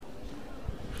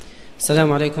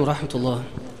السلام عليكم ورحمة الله.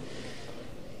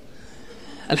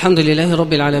 الحمد لله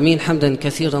رب العالمين، حمدا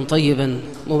كثيرا طيبا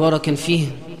مباركا فيه،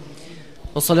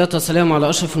 والصلاة والسلام على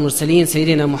أشرف المرسلين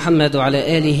سيدنا محمد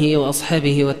وعلى آله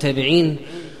وأصحابه والتابعين،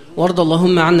 وارض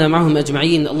اللهم عنا معهم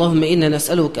أجمعين. اللهم إنا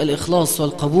نسألك الإخلاص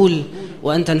والقبول،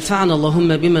 وأن تنفعنا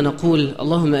اللهم بما نقول،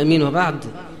 اللهم أمين. وبعد،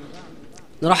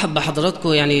 نرحب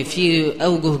بحضراتكم يعني في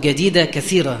أوجه جديدة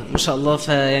كثيرة ما شاء الله.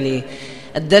 فيعني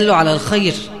الدل على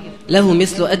الخير له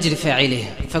مثل أجر فاعله،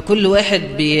 فكل واحد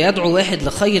بيدعو واحد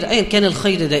لخير أيا كان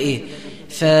الخير ده إيه،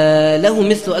 فله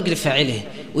مثل أجر فاعله.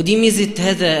 ودي ميزة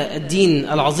هذا الدين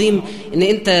العظيم، إن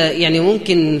أنت يعني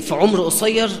ممكن في عمر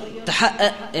قصير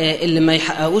تحقق اللي ما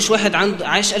يحققوش واحد عنده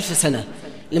عاش 1000 سنة،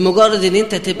 لمجرد إن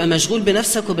أنت تبقى مشغول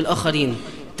بنفسك وبالآخرين،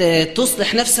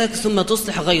 تصلح نفسك ثم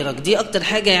تصلح غيرك. دي أكتر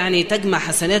حاجة يعني تجمع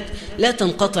حسنات لا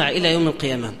تنقطع إلى يوم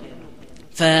القيامة.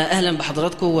 فأهلا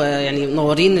بحضراتكم، ويعني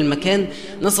منورين المكان.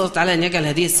 نسأل الله تعالى أن يجعل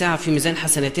هذه الساعة في ميزان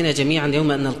حسناتنا جميعا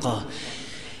يوم أن نلقاه.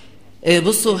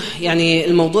 بصوا، يعني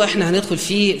الموضوع احنا هندخل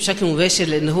فيه بشكل مباشر،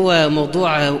 لأن هو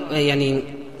موضوع يعني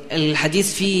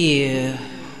الحديث فيه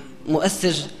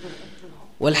مؤثر،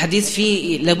 والحديث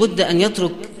فيه لابد أن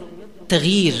يترك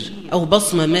تغيير أو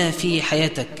بصمة ما في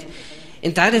حياتك.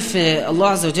 انت عارف الله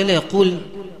عز وجل يقول: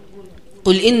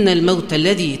 قل إن الموت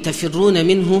الذي تفرون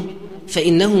منه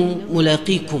فإنه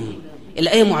ملاقيكم.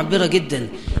 الآية معبرة جدا.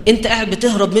 انت قاعد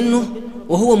بتهرب منه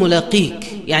وهو ملاقيك،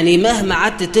 يعني مهما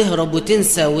قعدت تهرب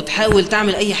وتنسى وتحاول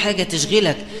تعمل أي حاجة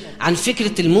تشغلك عن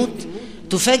فكرة الموت،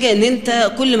 تفاجأ ان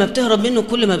انت كل ما بتهرب منه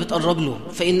كل ما بتقرب له.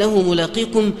 فإنه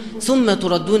ملاقيكم ثم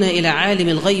تردون إلى عالم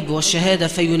الغيب والشهادة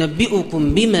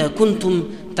فينبئكم بما كنتم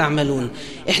تعملون.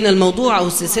 احنا الموضوع أو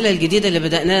السلسلة الجديدة اللي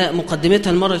بدأناها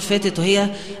مقدمتها المرة اللي فاتت، وهي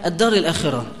الدار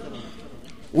الآخرة.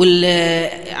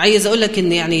 عايز أقول لك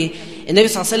إن يعني النبي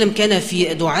صلى الله عليه وسلم كان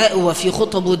في دعائه وفي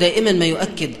خطبه دائما ما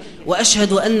يؤكد: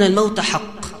 وأشهد أن الموت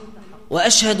حق،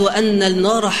 وأشهد أن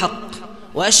النار حق،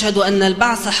 وأشهد أن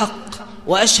البعث حق،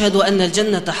 وأشهد أن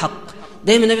الجنة حق.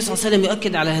 دائما النبي صلى الله عليه وسلم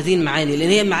يؤكد على هذه المعاني، لأن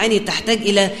هي معاني تحتاج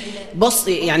إلى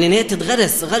يعني أن هي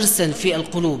تتغرس غرسا في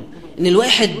القلوب، إن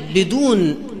الواحد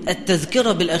بدون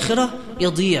التذكرة بالآخرة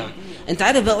يضيع. أنت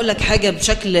عارف، بقول لك حاجة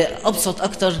بشكل أبسط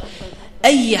أكتر.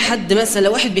 أي حد مثلا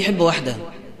لو واحد بيحب واحدة،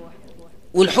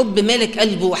 والحب مالك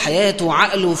قلبه وحياته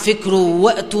وعقله وفكره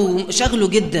ووقته شغله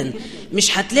جدا،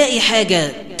 مش هتلاقي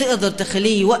حاجة تقدر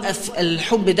تخليه يوقف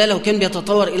الحب ده لو كان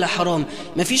بيتطور إلى حرام.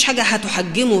 مفيش حاجة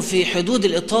هتحجمه في حدود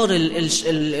الإطار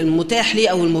المتاح ليه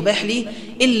أو المباح ليه،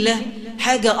 إلا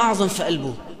حاجة أعظم في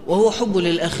قلبه، وهو حبه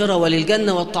للآخرة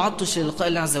وللجنة والتعطش للقاء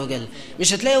الله عز وجل.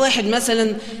 مش هتلاقي واحد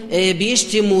مثلا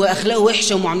بيشتم وأخلاقه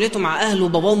وحشة ومعاملته مع أهله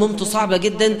وباباه ومامته صعبة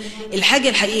جدا. الحاجة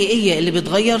الحقيقية اللي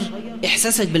بتغير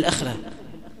إحساسك بالآخرة.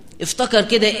 افتكر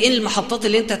كده ايه المحطات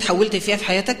اللي انت تحولت فيها في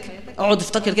حياتك، اقعد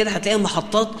افتكر كده، هتلاقي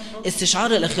محطات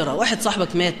استشعار الآخرة. واحد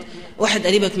صاحبك مات، واحد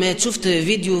قريبك مات، شفت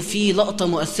فيديو فيه لقطة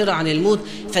مؤثرة عن الموت.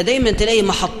 فدايما تلاقي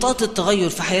محطات التغير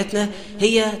في حياتنا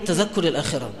هي تذكر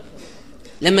الآخرة.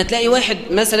 لما تلاقي واحد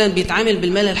مثلا بيتعامل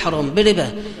بالمال الحرام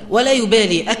بربا، ولا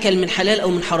يبالي أكل من حلال أو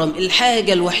من حرام،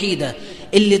 الحاجة الوحيدة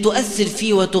اللي تؤثر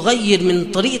فيه وتغير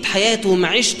من طريقة حياته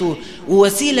ومعيشته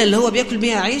ووسيلة اللي هو بيأكل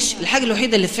بيها عيش، الحاجة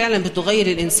الوحيدة اللي فعلا بتغير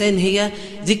الإنسان هي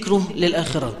ذكره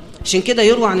للآخرة. عشان كده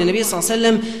يروى عن النبي صلى الله عليه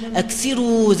وسلم: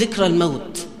 أكثروا ذكر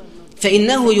الموت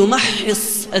فإنه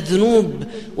يمحص الذنوب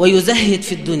ويزهد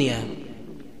في الدنيا.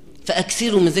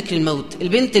 فأكثروا من ذكر الموت.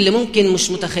 البنت اللي ممكن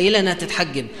مش متخيلة أنها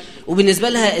تتحجب، وبالنسبة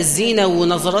لها الزينة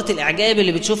ونظرات الإعجاب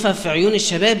اللي بتشوفها في عيون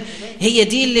الشباب هي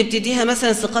دي اللي بتديها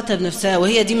مثلا ثقتها بنفسها،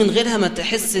 وهي دي من غيرها ما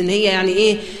تحس ان هي يعني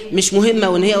ايه مش مهمة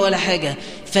وان هي ولا حاجة.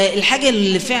 فالحاجة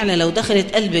اللي فعلا لو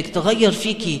دخلت قلبك تغير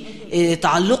فيكي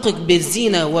تعلقك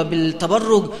بالزينة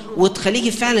وبالتبرج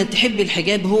وتخليكي فعلا تحبي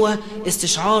الحجاب، هو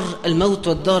استشعار الموت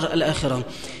والدار الآخرة.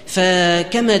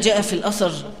 فكما جاء في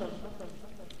الأثر: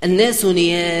 الناس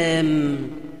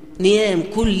نيام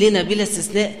كلنا بلا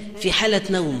استثناء في حالة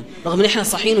نوم، رغم ان احنا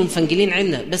صاحيين ومفنجلين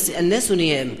عنا، بس الناس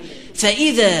نيام.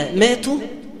 فإذا ماتوا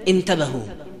انتبهوا،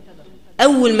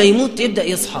 أول ما يموت يبدأ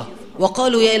يصحى،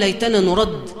 وقالوا يا ليتنا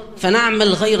نرد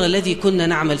فنعمل غير الذي كنا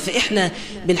نعمل. فإحنا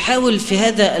بنحاول في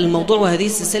هذا الموضوع وهذه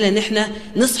السلسلة ان احنا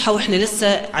نصحى واحنا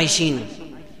لسه عايشين،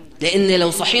 لأن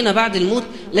لو صحينا بعد الموت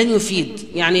لن يفيد.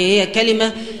 يعني هي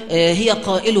كلمة هي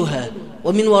قائلها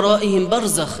ومن ورائهم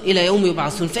برزخ إلى يوم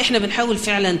يبعثون. فإحنا بنحاول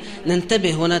فعلا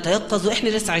ننتبه ونتيقظ وإحنا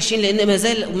لسه عايشين، لأن ما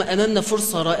زال أمامنا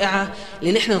فرصة رائعة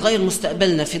لأن إحنا نغير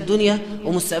مستقبلنا في الدنيا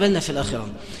ومستقبلنا في الآخرة.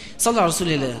 صلى على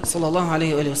رسول الله صلى الله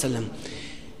عليه وآله وسلم.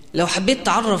 لو حبيت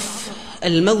تعرف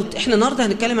الموت، إحنا النهاردة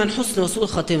هنتكلم عن حسن وسوء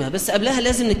الخاتمة، بس قبلها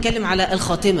لازم نتكلم على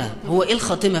الخاتمة. هو إيه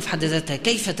الخاتمة في حد ذاتها؟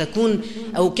 كيف تكون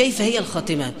أو كيف هي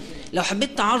الخاتمة؟ لو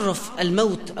حبيت تعرف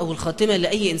الموت أو الخاتمة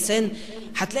لأي إنسان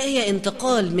هتلاقي هي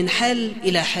انتقال من حال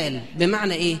إلى حال.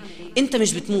 بمعنى إيه؟ أنت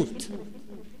مش بتموت،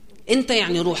 أنت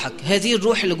يعني روحك، هذه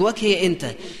الروح اللي جواك هي أنت.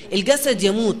 الجسد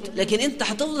يموت لكن أنت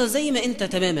هتفضل زي ما أنت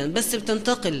تماما، بس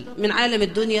بتنتقل من عالم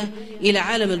الدنيا إلى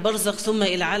عالم البرزخ ثم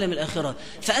إلى عالم الآخرة.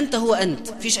 فأنت هو أنت،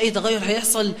 فيش أي تغير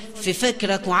هيحصل في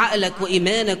فكرك وعقلك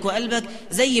وإيمانك وقلبك،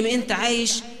 زي ما أنت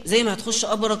عايش، زي ما هتخش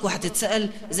قبرك وهتتسأل،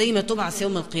 زي ما تبعث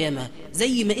يوم القيامة،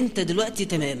 زي ما أنت دلوقتي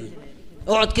تمام.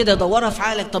 اقعد كده دورها في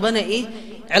عقلك، طب أنا إيه؟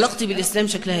 علاقتي بالإسلام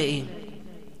شكلها إيه؟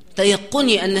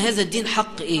 تيقني أن هذا الدين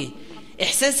حق إيه؟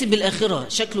 إحساسي بالآخرة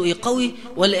شكله إيه؟ قوي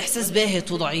ولا إحساس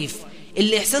باهت وضعيف؟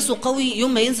 اللي إحساسه قوي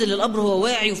يوم ما ينزل القبر هو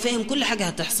واعي وفاهم كل حاجة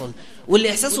هتحصل، واللي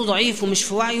إحساسه ضعيف ومش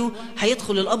في وعيه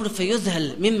هيدخل القبر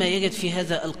فيذهل مما يجد في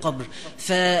هذا القبر.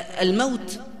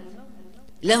 فالموت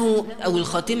له أو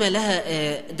الخاتمة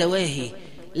لها دواهي،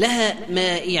 لها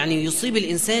ما يعني يصيب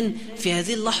الإنسان في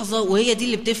هذه اللحظة، وهي دي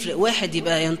اللي بتفرق. واحد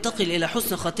يبقى ينتقل إلى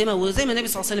حسن خاتمة، وزي ما النبي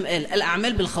صلى الله عليه وسلم قال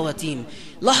الأعمال بالخواتيم.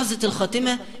 لحظة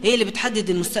الخاتمة هي اللي بتحدد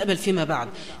المستقبل فيما بعد.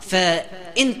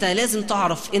 فأنت لازم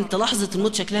تعرف أنت لحظة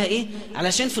الموت شكلها إيه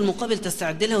علشان في المقابل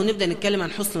تستعد لها، ونبدأ نتكلم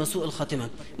عن حسن وسوء الخاتمة.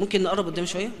 ممكن نقرب قدام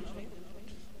شوية؟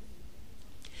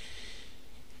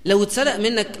 لو اتسرق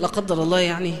منك لا قدر الله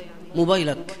يعني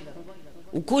موبايلك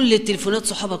وكل التليفونات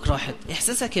صحابك راحت،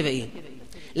 إحساسك يبقى إيه؟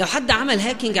 لو حد عمل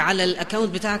هاكينج على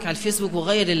الاكاونت بتاعك على الفيسبوك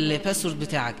وغير الباسورد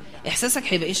بتاعك، احساسك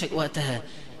هيبقى ايه وقتها؟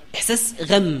 احساس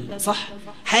غم، صح؟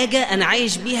 حاجه انا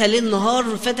عايش بيها ليل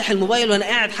نهار، فاتح الموبايل وانا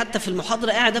قاعد حتى في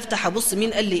المحاضره قاعد افتح ابص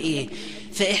مين قال لي ايه.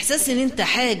 فاحساس ان انت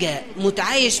حاجه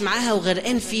متعايش معاها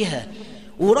وغرقان فيها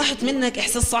وراحت منك،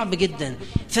 احساس صعب جدا.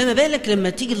 فما بالك لما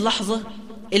تيجي اللحظه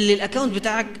اللي الاكاونت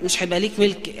بتاعك مش هيبقى ليك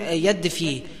ملك يد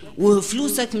فيه،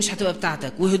 وفلوسك مش هتبقى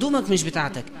بتاعتك، وهدومك مش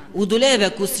بتاعتك،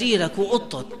 ودولابك وسريرك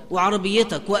وقطك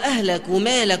وعربيتك وأهلك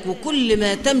ومالك وكل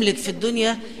ما تملك في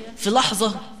الدنيا في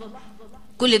لحظة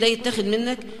كل ده يتاخد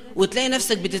منك، وتلاقي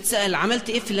نفسك بتتسأل عملت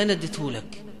ايه في اللي انا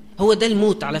اديتهولك. هو ده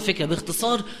الموت على فكرة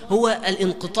باختصار، هو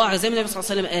الانقطاع. زي ما النبي صلى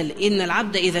الله عليه وسلم قال إن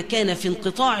العبد إذا كان في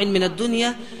انقطاع من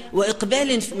الدنيا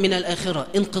وإقبال من الآخرة.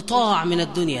 انقطاع من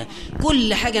الدنيا،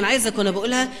 كل حاجة أنا عايزك وأنا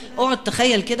بقولها اقعد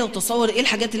تخيل كده وتصور إيه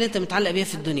الحاجات اللي أنت متعلق بيها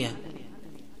في الدنيا،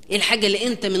 إيه الحاجة اللي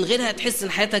أنت من غيرها تحس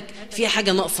إن حياتك فيها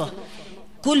حاجة ناقصة.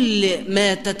 كل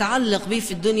ما تتعلق به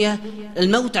في الدنيا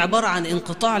الموت عبارة عن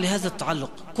انقطاع لهذا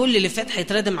التعلق، كل اللي فات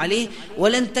هيتردم عليه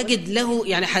ولن تجد له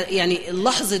يعني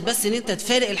لحظة بس ان انت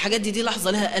تفارق الحاجات دي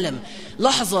لحظة لها ألم،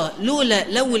 لحظة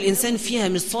لو الإنسان فيها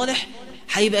مش صالح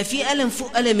هيبقى فيه ألم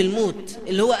فوق ألم الموت،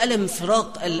 اللي هو ألم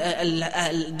فراق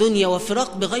الدنيا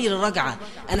وفراق بغير رجعة.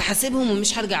 أنا حاسبهم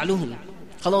ومش هرجع لهم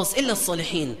خلاص إلا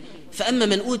الصالحين. فأما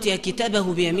من أوتي كتابه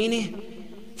بيمينه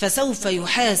فسوف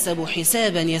يحاسب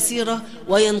حسابا يسيرا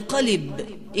وينقلب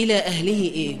إلى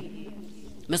أهله إيه؟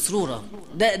 مسرورة.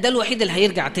 ده الوحيد اللي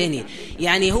هيرجع تاني.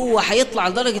 يعني هو هيطلع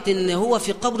لدرجة إن هو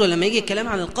في قبره لما يجي الكلام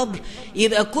عن القبر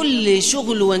يبقى كل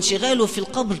شغله وانشغاله في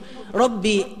القبر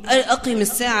ربي أقم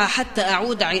الساعة حتى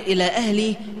أعود إلى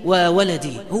أهلي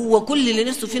وولدي. هو كل اللي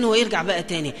نفسه فيه هو يرجع بقى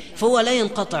تاني، فهو لا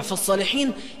ينقطع.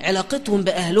 فالصالحين علاقتهم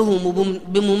بأهلهم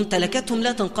وبممتلكاتهم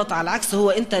لا تنقطع. على العكس، هو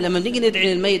أنت لما بنيجي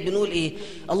ندعي للميت بنقول إيه؟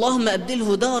 اللهم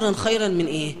أبدله دارا خيرا من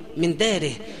إيه؟ من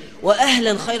داره،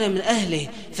 وأهلا خيرا من أهله.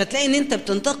 فتلاقي ان انت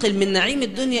بتنتقل من نعيم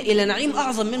الدنيا إلى نعيم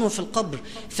أعظم منه في القبر.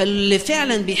 فاللي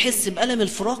فعلا بيحس بألم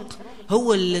الفراق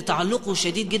هو اللي تعلقه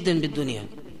شديد جدا بالدنيا.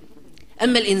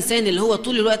 أما الإنسان اللي هو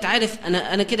طول الوقت عارف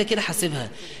أنا كده حاسبها،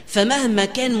 فمهما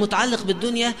كان متعلق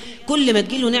بالدنيا كل ما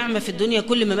تجيله نعمة في الدنيا،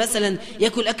 كل ما مثلا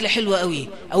يأكل أكل حلوة قوي،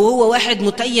 أو هو واحد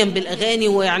متيم بالأغاني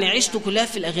ويعني عيشته كلها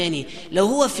في الأغاني، لو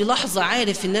هو في لحظة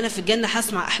عارف إن أنا في الجنة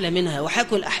هسمع أحلى منها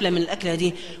وهاكل أحلى من الأكلة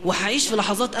دي وهعيش في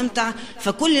لحظات أمتع،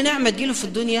 فكل نعمة تجيله في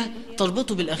الدنيا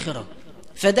تربطه بالآخرة.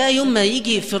 فده يوم ما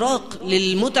يجي فراق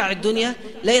للمتع الدنيا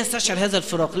لا يستشعر هذا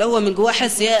الفراق، لو هو من جواه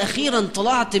حس يا أخيرا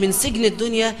طلعت من سجن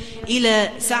الدنيا إلى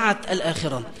سعة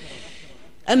الآخرة.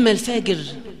 أما الفاجر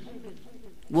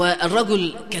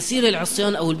والرجل كثير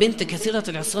العصيان أو البنت كثيرة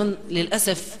العصيان،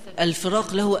 للأسف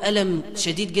الفراق له ألم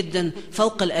شديد جدا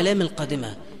فوق الألام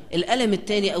القادمة. الألم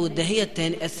الثاني أو الداهية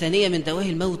الثانية من دواهي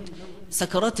الموت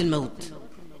سكرات الموت.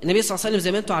 النبي صلى الله عليه وسلم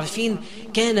زي ما انتم عارفين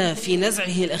كان في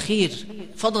نزعه الأخير،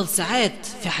 فضل ساعات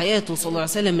في حياته صلى الله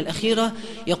عليه وسلم الأخيرة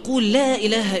يقول لا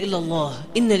إله إلا الله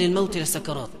إن للموت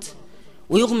لسكرات،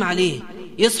 ويغمى عليه،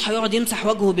 يصحى يقعد يمسح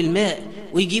وجهه بالماء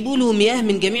ويجيبوا له مياه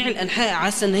من جميع الأنحاء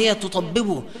عسى أن هي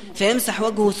تطببه، فيمسح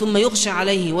وجهه ثم يغشى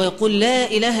عليه ويقول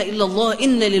لا إله إلا الله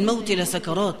إن للموت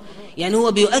لسكرات. يعني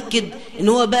هو بيؤكد ان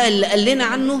هو بقى اللي قال لنا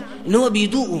عنه ان هو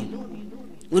بيدوقه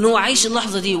وان هو عايش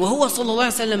اللحظة دي، وهو صلى الله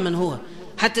عليه وسلم من هو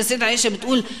حتى سيدة عائشة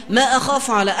بتقول ما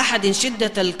أخاف على أحد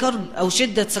شدة الكرب أو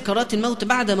شدة سكرات الموت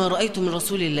بعد ما رأيت من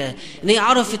رسول الله. إن هي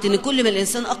عرفت إن كل ما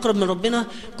الإنسان أقرب من ربنا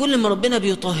كل ما ربنا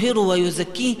بيطهره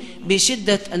ويزكيه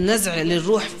بشدة النزع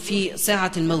للروح في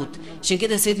ساعة الموت. عشان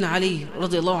كده سيدنا علي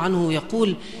رضي الله عنه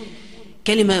يقول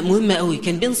كلمة مهمة قوي،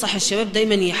 كان بينصح الشباب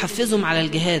دايما يحفزهم على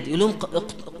الجهاد، يقول لهم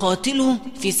قاتلوا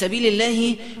في سبيل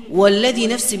الله والذي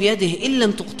نفسي بيده إن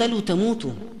لم تقتلوا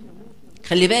تموتوا.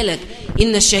 خلي بالك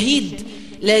إن الشهيد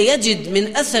لا يجد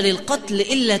من أثر القتل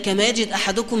إلا كما يجد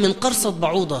أحدكم من قرصة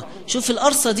بعوضة. شوف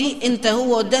القرصة دي، أنت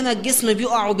هو قدامك جسم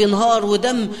بيقع وبينهار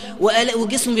ودم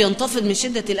وجسم بينتفض من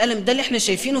شدة الألم. ده اللي احنا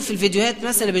شايفينه في الفيديوهات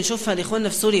مثلا اللي بنشوفها لإخواننا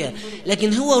في سوريا،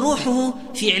 لكن هو روحه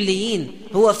في عليين،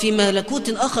 هو في ملكوت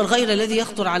آخر غير الذي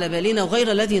يخطر على بالنا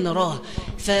وغير الذي نراه.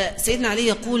 فسيدنا علي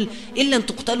يقول إن لم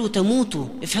تقتلوا تموتوا.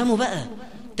 افهموا بقى،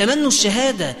 تمنوا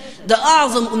الشهادة ده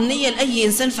أعظم أمنية لأي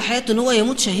إنسان في حياته، إن هو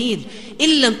يموت شهيد.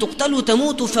 إن لم تقتلوا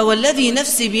تموتوا فوالذي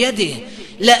نفسي بيده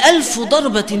ل1000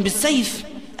 ضربة بالسيف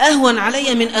أهون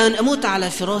علي من أن أموت على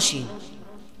فراشي.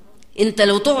 أنت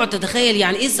لو تقعد تتخيل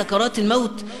يعني إيه سكرات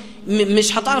الموت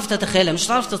مش هتعرف تتخيلها، مش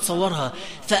هتعرف تتصورها.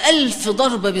 ف1000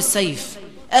 ضربة بالسيف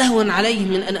أهون عليه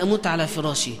من أن أموت على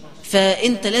فراشي.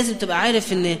 فأنت لازم تبقى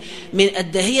عارف أن من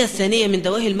الداهية الثانية من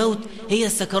دواهي الموت هي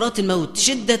سكرات الموت،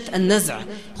 شدة النزع،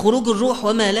 خروج الروح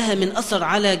وما لها من أثر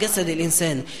على جسد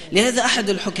الإنسان. لهذا أحد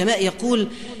الحكماء يقول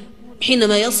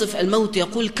حينما يصف الموت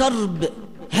يقول كرب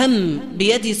هم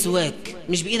بيدي سواك،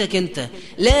 مش بإيدك أنت،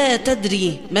 لا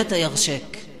تدري متى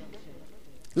يغشاك.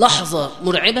 لحظة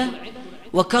مرعبة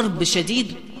وكرب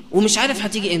شديد ومش عارف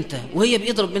هتيجي امتى، وهي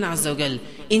بإيد ربنا عز وجل.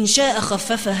 إن شاء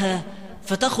خففها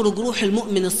فتخرج روح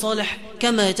المؤمن الصالح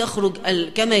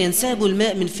كما ينساب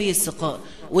الماء من فيه السقاء،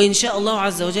 وإن شاء الله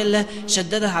عز وجل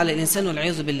شددها على الإنسان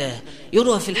والعياذ بالله.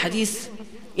 يروى في الحديث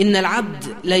إن العبد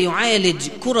لا يعالج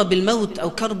كرب الموت أو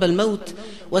كرب الموت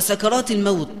وسكرات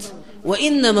الموت،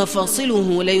 وإن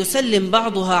مفاصله لا يسلم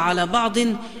بعضها على بعض،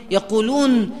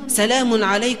 يقولون سلام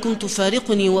عليكم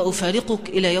تفارقني وأفارقك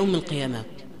إلى يوم القيامة.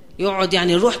 يقعد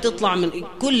يعني الروح تطلع من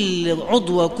كل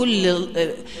عضو وكل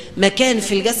مكان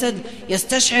في الجسد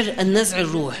يستشعر النزع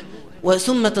الروح،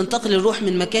 وثم تنتقل الروح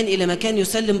من مكان إلى مكان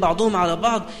يسلم بعضهم على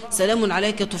بعض، سلام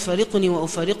عليك تفارقني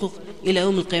وأفارقك إلى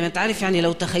يوم القيامة. تعرف يعني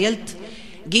لو تخيلت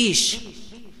جيش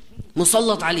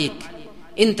مسلط عليك،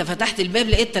 انت فتحت الباب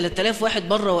لقيت 3000 واحد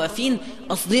بره واقفين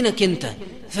قصدينك انت،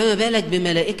 فما بالك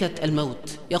بملائكة الموت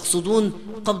يقصدون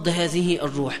قبض هذه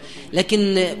الروح.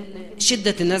 لكن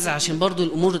شدة النزع عشان برضو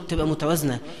الأمور تبقى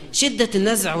متوازنة، شدة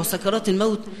النزع وسكرات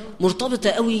الموت مرتبطة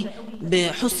قوي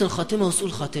بحسن الخاتمة وسوء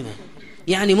الخاتمة.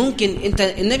 يعني ممكن انت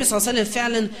النبي صلى الله عليه وسلم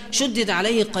فعلا شدد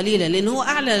عليه قليلا لأن هو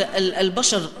أعلى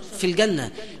البشر في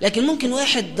الجنة، لكن ممكن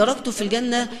واحد درجته في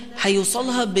الجنة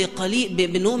هيوصلها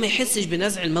بأنه ما يحسش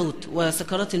بنزع الموت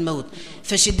وسكرات الموت.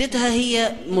 فشدتها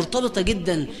هي مرتبطة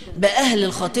جدا بأهل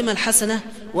الخاتمة الحسنة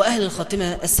وأهل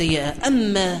الخاتمة السيئة.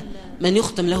 أما من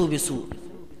يختم له بسوء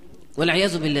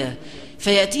والعياذ بالله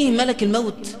فيأتيه ملك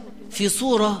الموت في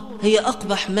صورة هي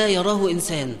أقبح ما يراه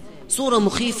إنسان، صورة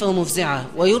مخيفة ومفزعة.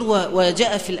 ويروى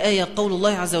وجاء في الآية قول الله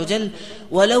عز وجل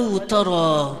ولو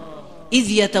ترى إذ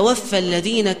يتوفى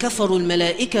الذين كفروا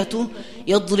الملائكة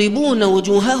يضربون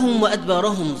وجوههم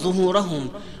وأدبارهم ظهورهم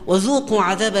وذوقوا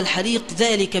عذاب الحريق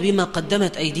ذلك بما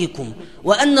قدمت أيديكم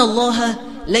وأن الله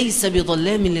ليس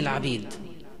بظلام للعبيد.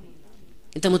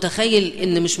 انت متخيل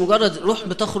ان مش مجرد روح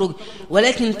بتخرج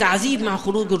ولكن تعذيب مع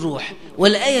خروج الروح.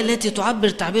 والآية التي تعبر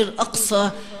تعبير أقصى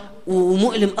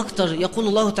ومؤلم أكتر يقول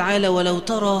الله تعالى ولو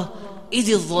ترى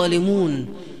إذ الظالمون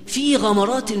في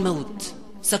غمرات الموت،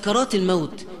 سكرات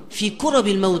الموت، في كرب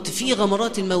الموت، في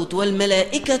غمرات الموت،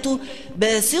 والملائكة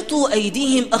باسطوا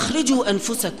أيديهم أخرجوا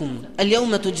أنفسكم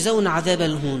اليوم تجزون عذاب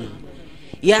الهون.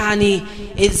 يعني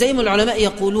زي ما العلماء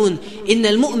يقولون إن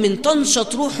المؤمن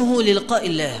تنشط روحه للقاء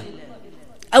الله.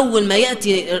 أول ما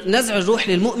يأتي نزع الروح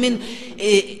للمؤمن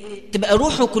تبقى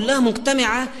روحه كلها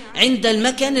مجتمعة عند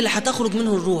المكان اللي هتخرج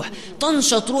منه الروح،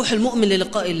 تنشط روح المؤمن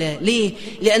للقاء الله. ليه؟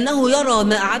 لأنه يرى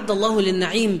ما أعد الله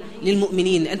للنعيم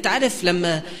للمؤمنين. أنت عارف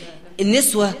لما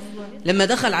النسوة لما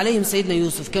دخل عليهم سيدنا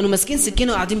يوسف كانوا ماسكين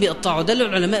سكينة وقاعدين بيقطعوا، ده اللي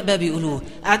العلماء بقى بيقولوه،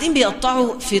 قاعدين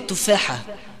بيقطعوا في تفاحة،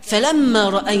 فلما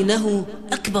رأينه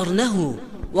أكبرنه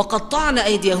وقطعن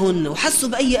أيديهن وحسوا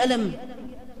بأي ألم؟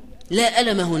 لا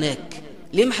ألم هناك.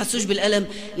 ليه ما حسوش بالألم؟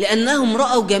 لأنهم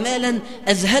رأوا جمالا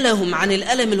أذهلهم عن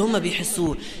الألم اللي هم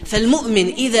بيحسوه.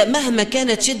 فالمؤمن إذا مهما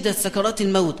كانت شدة سكرات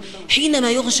الموت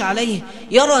حينما يغشى عليه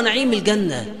يرى نعيم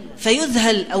الجنة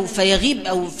فيذهل أو فيغيب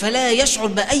أو فلا يشعر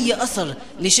بأي أثر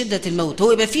لشدة الموت.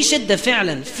 هو يبقى في شدة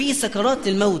فعلا في سكرات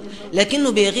الموت لكنه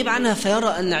بيغيب عنها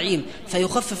فيرى النعيم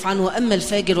فيخفف عنه. أما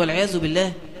الفاجر والعياذ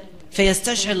بالله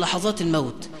فيستشعر لحظات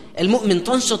الموت. المؤمن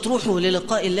تنشط روحه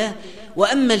للقاء الله،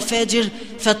 وأما الفاجر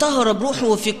فتهرب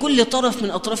روحه في كل طرف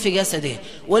من أطراف جسده،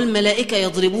 والملائكة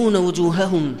يضربون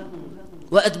وجوههم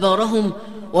وأدبارهم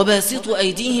وباسطوا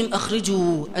أيديهم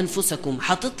أخرجوا أنفسكم.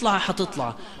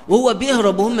 هتطلع وهو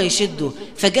بيهرب وهم يشدوا،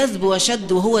 فجذب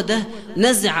وشد، وهو ده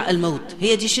نزع الموت.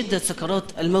 هي دي شدة سكرات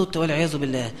الموت والعياذ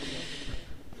بالله.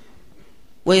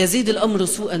 ويزيد الأمر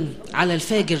سوءا على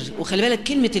الفاجر. وخلي بالك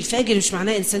كلمة الفاجر مش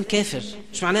معناها إنسان كافر،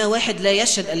 مش معناها واحد لا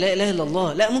يشهد أن لا إله إلا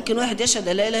الله، لا، ممكن واحد يشهد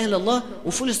أن لا إله إلا الله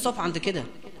وفول ستوب عند كده،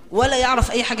 ولا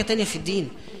يعرف أي حاجة تانية في الدين،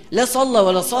 لا صلى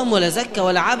ولا صام ولا زكى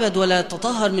ولا عبد ولا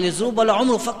تطهر من الذنوب، ولا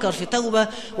عمره فكر في توبة،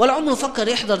 ولا عمره فكر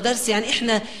يحضر درس. يعني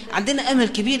احنا عندنا أمل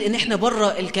كبير ان احنا بره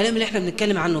الكلام اللي احنا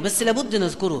بنتكلم عنه، بس لابد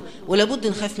نذكره ولابد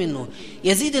نخاف منه.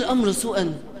 يزيد الأمر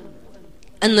سوءا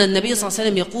أن النبي صلى الله عليه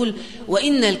وسلم يقول: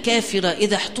 وإن الكافر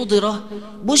إذا احتضر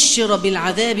بشر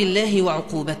بالعذاب الله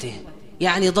وعقوبته،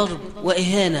 يعني ضرب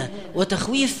وإهانة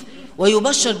وتخويف،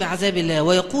 ويبشر بعذاب الله.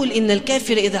 ويقول: إن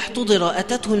الكافر إذا احتضر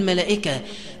أتته الملائكة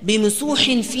بمسوح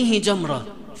فيه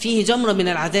جمرة من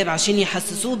العذاب، عشان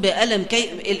يحسسوه بألم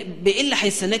بإلا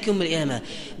حيثناك يوم القيامة،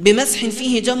 بمسح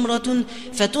فيه جمرة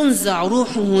فتنزع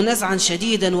روحه نزعا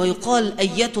شديدا، ويقال: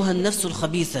 أيتها النفس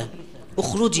الخبيثة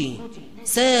اخرجي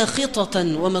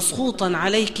ساخطة ومسخوطا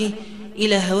عليك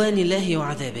إلى هوان الله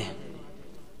وعذابه.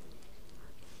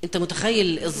 انت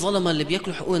متخيل الظلمة اللي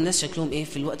بياكلوا حقوق الناس شكلهم ايه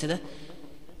في الوقت ده؟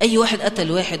 اي واحد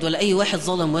قتل واحد، ولا اي واحد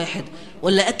ظلم واحد،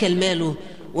 ولا اكل ماله،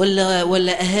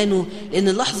 ولا اهانه، لان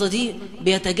اللحظة دي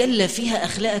بيتجلى فيها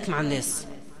اخلاقك مع الناس.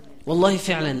 والله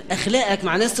فعلا اخلاقك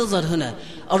مع ناس تظهر هنا.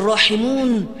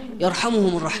 الراحمون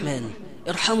يرحمهم الرحمن،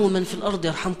 ارحموا من في الارض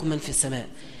يرحمكم من في السماء.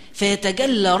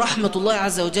 فيتجلى رحمة الله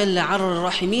عز وجل على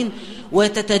الراحمين،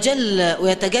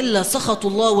 ويتجلى سخط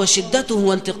الله وشدته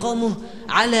وانتقامه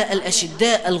على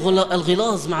الأشداء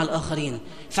الغلاظ مع الآخرين.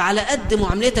 فعلى قد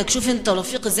معاملتك، شوف انت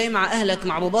رفيق ازاي مع أهلك،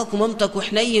 مع باباك ومامتك،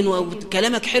 وحنين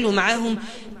وكلامك حلو معاهم،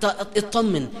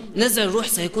 اطمن، نزع الروح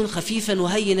سيكون خفيفا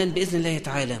وهينا بإذن الله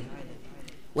تعالى.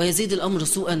 ويزيد الأمر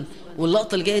سوءا.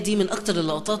 واللقطة الجاية دي من أكتر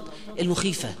اللقطات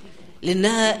المخيفة،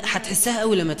 لأنها هتحسها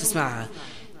أول لما تسمعها.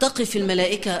 تقف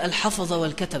الملائكة الحفظة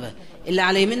والكتبة اللي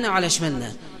على يمنا وعلى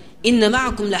شمالنا: إن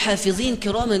معكم لحافظين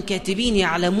كراما كاتبين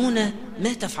يعلمون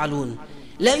ما تفعلون،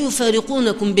 لا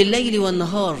يفارقونكم بالليل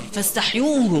والنهار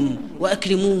فاستحيوهم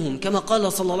وأكرموهم، كما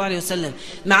قال صلى الله عليه وسلم: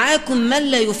 معاكم من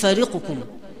لا يفارقكم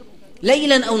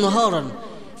ليلا أو نهارا،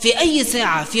 في أي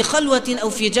ساعة، في خلوة أو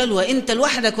في جلوة، أنت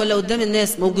لوحدك ولا قدام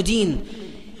الناس، موجودين.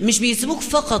 مش بيسيبوك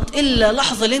فقط إلا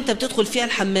لحظة اللي انت بتدخل فيها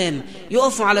الحمام،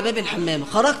 يقفوا على باب الحمام،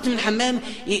 خرجت من الحمام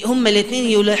هم الاثنين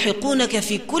يلاحقونك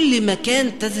في كل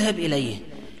مكان تذهب إليه.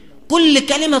 كل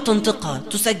كلمة تنطقها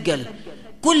تسجل،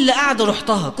 كل قعدة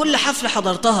رحتها، كل حفلة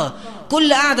حضرتها،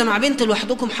 كل قعدة مع بنت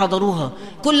لوحدكم حضروها،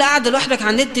 كل قعدة لوحدك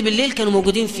على النت بالليل كانوا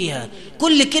موجودين فيها،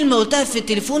 كل كلمة قلتها في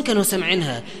التليفون كانوا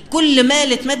سامعينها، كل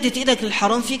مال اتمدت ايدك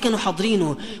للحرام فيه كانوا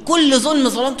حاضرينه، كل ظلم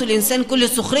ظلمته الإنسان، كل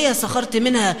سخرية سخرت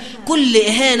منها، كل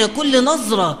إهانة، كل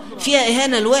نظرة فيها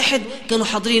إهانة الواحد كانوا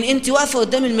حاضرين. انت واقفة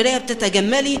قدام المراية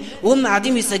بتتجملي وهم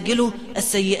قاعدين يسجلوا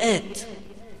السيئات.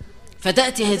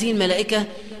 فتأتي هذه الملائكة،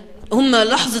 هم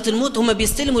لحظة الموت، هم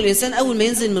بيستلموا الإنسان أول ما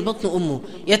ينزل من بطن أمه،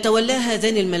 يتولاه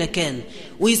هذان الملكان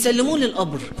ويسلموه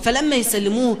للقبر. فلما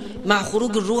يسلموه مع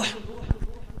خروج الروح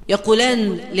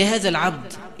يقولان لهذا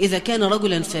العبد إذا كان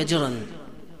رجلا فاجرا: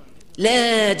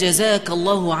 لا جزاك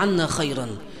الله عنا خيرا،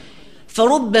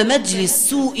 فرب مجلس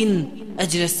سوء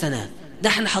أجلسنا. ده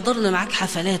احنا حضرنا معاك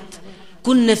حفلات،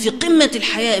 كنا في قمة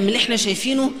الحياة من اللي احنا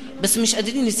شايفينه، بس مش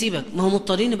قادرين نسيبك، ما هو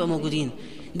مضطرين نبقى موجودين.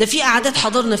 ده في قعدات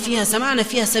حضرنا فيها سمعنا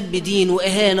فيها سب دين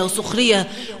وإهانة وسخرية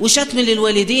وشتم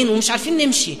للوالدين ومش عارفين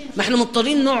نمشي، ما احنا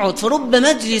مضطرين نقعد. فرب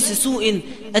مجلس سوء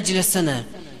أجلسنا،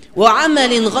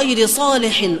 وعمل غير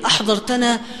صالح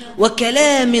أحضرتنا،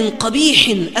 وكلام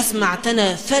قبيح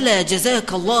أسمعتنا، فلا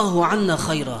جزاك الله عنا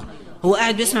خيرا. هو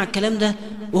قاعد بيسمع الكلام ده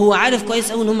وهو عارف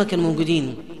كويس أوي إن هم كانوا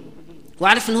موجودين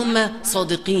وعارف إن هم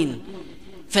صادقين.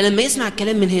 فلما يسمع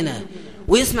الكلام من هنا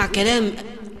ويسمع كلام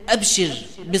أبشر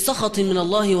بسخط من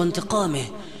الله وانتقامه،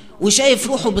 وشايف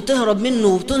روحه بتهرب منه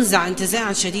وبتنزع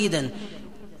انتزاعا شديدا،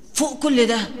 فوق كل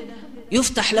ده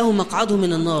يفتح له مقعده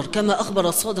من النار، كما أخبر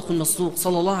الصادق المصدوق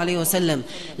صلى الله عليه وسلم: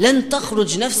 لن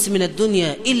تخرج نفس من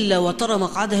الدنيا إلا وترى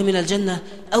مقعدها من الجنة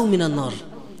أو من النار،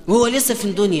 وهو لسه في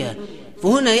الدنيا.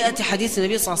 فهنا يأتي حديث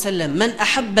النبي صلى الله عليه وسلم: من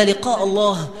أحب لقاء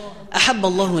الله أحب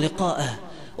الله لقاءه،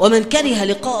 ومن كره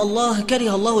لقاء الله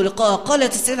كره الله لقاءه.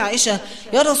 قالت السيدة عائشة: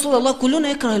 يا رسول الله كلنا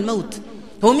يكره الموت،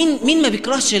 هو مين ما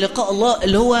بيكرهش لقاء الله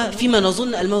اللي هو فيما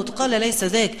نظن الموت؟ قال: ليس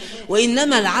ذاك،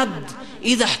 وإنما العبد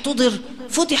إذا احتضر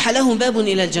فتح له باب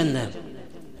إلى الجنة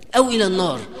أو إلى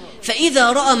النار،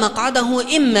 فإذا رأى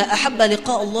مقعده إما أحب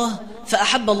لقاء الله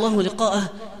فأحب الله لقاءه،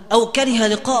 أو كره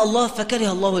لقاء الله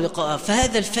فكره الله لقاءه.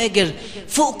 فهذا الفاجر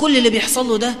فوق كل اللي بيحصل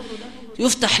له ده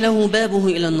يفتح له بابه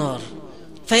إلى النار،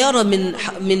 فيرى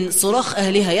من صراخ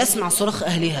أهلها، يسمع صراخ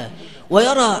أهلها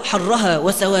ويرى حرها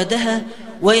وسوادها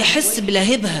ويحس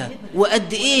بلهبها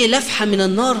وقد إيه لفحة من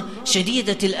النار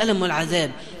شديدة الألم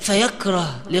والعذاب،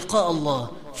 فيكره لقاء الله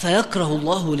فيكره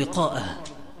الله لقاءه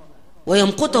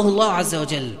ويمقته الله عز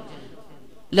وجل.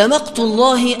 لمقت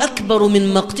الله أكبر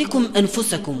من مقتكم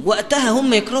أنفسكم. وقتها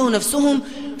هم يكرهوا نفسهم،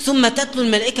 ثم تتلو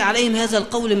الملائكة عليهم هذا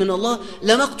القول من الله: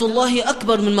 لمقت الله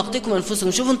أكبر من مقتكم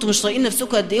أنفسكم. شوفوا أنتم مش طايقين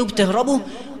نفسكم قد إيه وبتهربوا،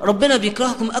 ربنا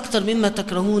بيكرهكم أكتر مما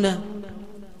تكرهون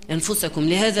أنفسكم.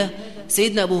 لهذا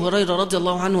سيدنا أبو هريرة رضي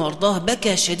الله عنه وأرضاه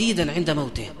بكى شديدا عند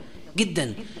موته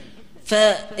جدا،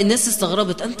 فالناس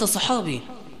استغربت: أنت صحابي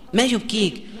ما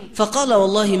يبكيك؟ فقال: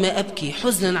 والله ما أبكي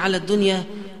حزنا على الدنيا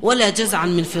ولا جزعا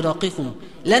من فراقكم،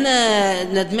 لنا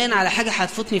ندمان على حاجة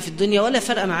هتفوتني في الدنيا ولا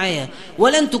فرق معايا،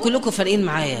 ولا أنتوا كلكم فارقين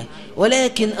معايا،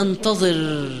 ولكن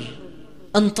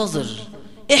أنتظر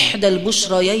إحدى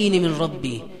البشريين من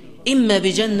ربي، إما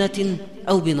بجنة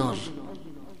أو بنار.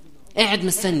 قاعد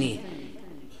مستني،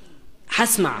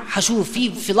 هسمع هشوف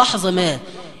في لحظة ما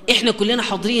إحنا كلنا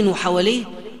حاضرين وحواليه،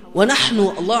 ونحن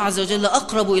الله عز وجل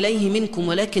أقرب إليه منكم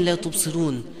ولكن لا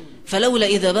تبصرون، فلولا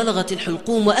إذا بلغت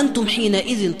الحلقوم وأنتم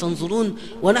حينئذ تنظرون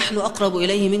ونحن أقرب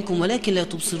إليه منكم ولكن لا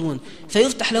تبصرون،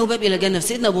 فيفتح له باب إلى جنة.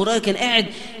 سيدنا أبو هريرة كان قاعد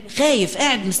خايف،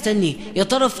 قاعد مستني يا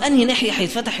ترى في أنهي ناحية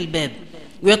هيتفتح الباب،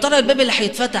 ويا ترى الباب اللي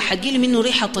هيتفتح هتجيلي منه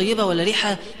ريحة طيبة ولا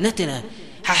ريحة نتنة،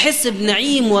 هحس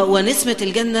بنعيم ونسمة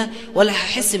الجنة ولا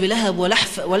هحس بلهب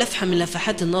ولفحة من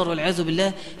لفحات النار والعياذ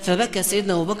بالله. فبكى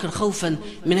سيدنا أبو بكر خوفا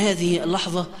من هذه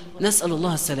اللحظة، نسأل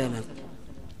الله السلامة.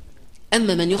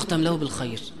 أما من يختم له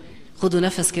بالخير، خدوا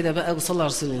نفس كده بقى وصلوا على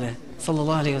رسول الله صلى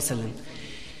الله عليه وسلم.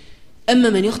 أما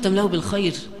من يختم له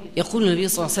بالخير، يقول النبي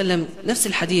صلى الله عليه وسلم نفس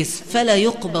الحديث: فلا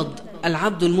يقبض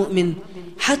العبد المؤمن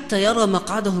حتى يرى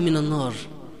مقعده من النار،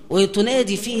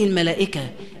 وتنادي فيه الملائكة: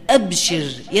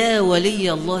 أبشر يا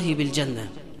ولي الله بالجنة.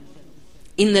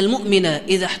 إن المؤمن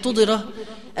إذا احتضر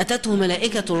أتته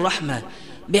ملائكة الرحمة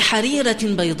بحريرة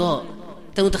بيضاء.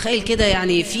 أنت متخيل كده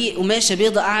يعني في قماشة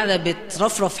بيضاء أعلى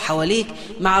بترفرف حواليك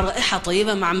مع رائحة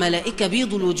طيبة مع ملائكة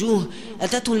بيض الوجوه،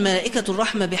 أتته الملائكة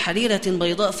الرحمة بحريرة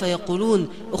بيضاء فيقولون: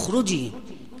 اخرجي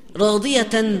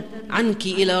راضية عنك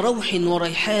إلى روح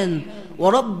وريحان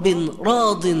ورب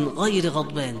راض غير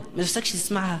غضبان. ما نفسكش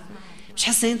تسمعها؟ مش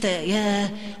حاسه ان انت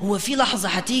يا هو في لحظه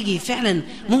هتيجي فعلا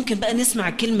ممكن بقى نسمع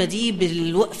الكلمه دي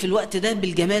في الوقت ده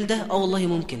بالجمال ده؟ والله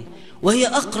ممكن، وهي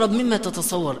اقرب مما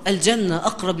تتصور. الجنه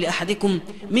اقرب لاحدكم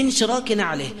من شراك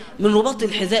نعله، من رباط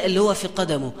الحذاء اللي هو في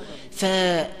قدمه.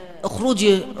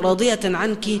 فاخرجي راضيه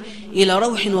عنك الى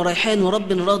روح وريحان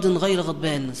ورب راض غير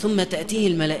غضبان. ثم تاتيه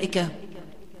الملائكه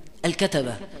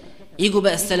الكتبه، يجوا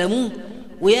بقى استلموه،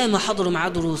 وياما حضروا معاه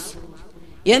دروس،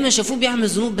 ياما شافوه بيعمل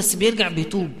ذنوب بس بيرجع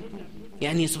بيتوب،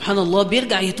 يعني سبحان الله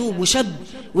بيرجع يتوب، وشاب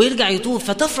ويرجع يتوب.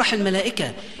 فتفرح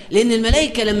الملائكة، لأن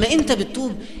الملائكة لما أنت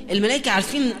بتتوب الملائكة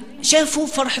عارفين شافوا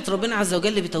فرحة ربنا عز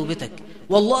وجل بتوبتك،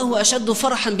 والله أشد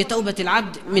فرحا بتوبة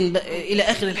العبد إلى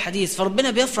آخر الحديث.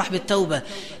 فربنا بيفرح بالتوبة،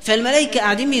 فالملائكة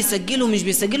قاعدين بيسجلوا، مش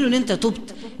بيسجلوا ان انت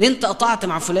تبت، ان انت قطعت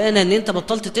مع فلانة، ان انت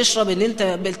بطلت تشرب، ان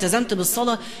انت التزمت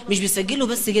بالصلاة، مش بيسجلوا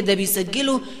بس كده،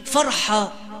 بيسجلوا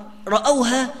فرحة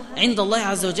رأوها عند الله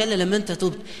عز وجل لما انت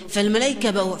تبت.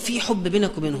 فالملائكة بقوا في حب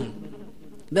بينك وبينهم،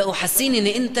 بقوا حاسين ان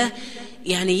انت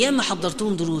يعني ياما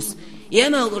حضرتهم دروس،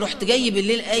 ياما رحت جاي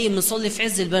بالليل قايم مصلي في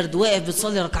عز البرد، واقف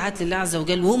بتصلي ركعات لله عز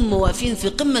وجل، وهم واقفين في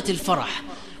قمة الفرح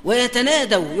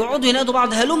ويتنادوا، يقعدوا ينادوا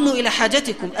بعض: هلموا إلى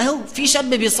حاجتكم. أهو في شاب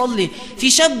بيصلي، في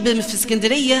شاب في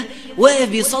اسكندرية واقف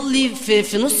بيصلي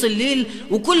في نص الليل،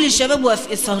 وكل الشباب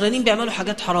واقف السهرانين بيعملوا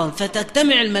حاجات حرام،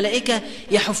 فتجتمع الملائكة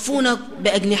يحفون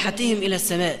بأجنحتهم إلى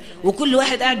السماء، وكل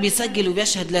واحد قاعد بيسجل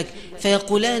وبيشهد لك،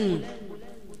 فيقولان: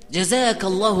 جزاك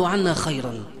الله عنا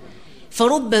خيرا،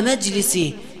 فرب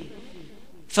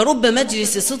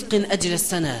مجلس صدق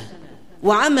أجلستنا،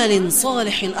 وعمل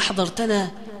صالح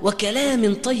أحضرتنا،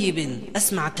 وكلام طيب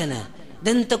أسمعتنا.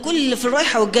 ده انت كل في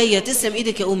الرايحة والجاية تسلم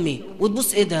ايدك يا امي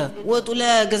وتبوس ايدها وتقول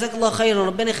لها جزاك الله خيرا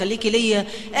ربنا يخليكي ليا،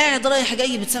 قاعد رايح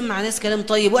جاي بتسمع ناس كلام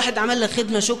طيب، واحد عمل لك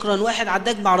خدمة شكرا، واحد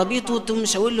عداك بعربيته تقوم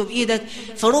مشاور له بايدك.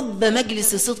 فرب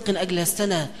مجلس صدق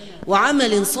اجلستنا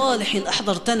وعمل صالح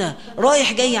احضرتنا،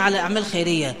 رايح جاي على اعمال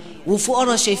خيرية،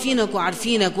 وفقراء شايفينك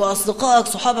وعارفينك، واصدقائك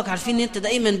صحابك عارفين ان انت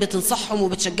دايما بتنصحهم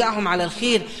وبتشجعهم على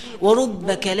الخير.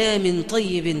 ورب كلام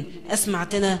طيب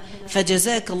اسمعتنا،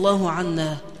 فجزاك الله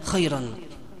عنا خيرا.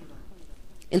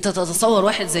 انت تتصور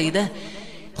واحد زي ده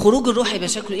خروج الروح يبقى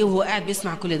شكله ايه وهو قاعد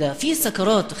بيسمع كل ده؟ في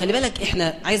سكرات. خلي بالك،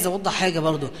 احنا عايز اوضح حاجه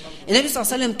برضو. النبي صلى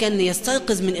الله عليه وسلم كان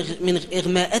يستيقظ من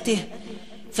اغماءته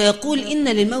فيقول ان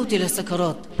للموت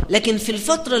لسكرات، لكن في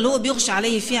الفتره اللي هو بيغشى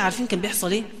عليه فيها عارفين كان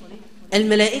بيحصل ايه؟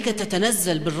 الملائكه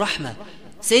تتنزل بالرحمه.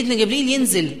 سيدنا جبريل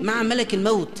ينزل مع ملك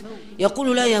الموت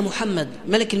يقول: لا يا محمد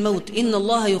ملك الموت، ان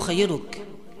الله يخيرك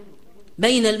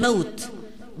بين الموت،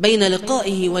 بين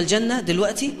لقائه والجنه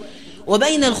دلوقتي،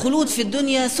 وبين الخلود في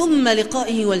الدنيا ثم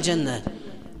لقائه والجنة.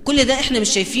 كل ده احنا مش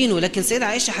شايفينه، لكن سيدة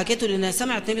عائشة حكيته لأنها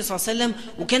سمعت النبي صلى الله عليه وسلم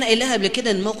وكان قايل لها قبل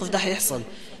كده ان الموقف ده هيحصل.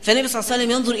 فالنبي صلى الله عليه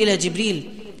وسلم ينظر إلى جبريل،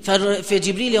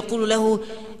 فجبريل يقول له: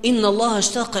 إن الله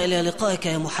اشتاق إلى لقائك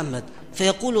يا محمد.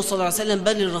 فيقول صلى الله عليه وسلم: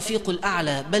 بل الرفيق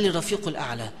الأعلى، بل الرفيق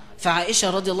الأعلى. فعائشة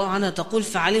رضي الله عنها تقول: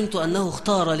 فعلمت أنه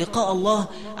اختار لقاء الله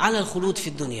على الخلود في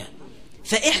الدنيا.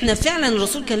 فإحنا فعلا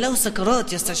الرسول كان له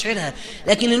سكرات يستشعرها،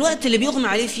 لكن الوقت اللي بيغمى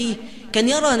عليه فيه كان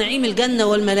يرى نعيم الجنة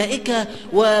والملائكة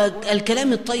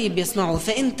والكلام الطيب يسمعه.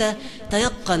 فأنت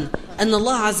تيقن أن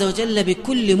الله عز وجل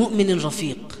بكل مؤمن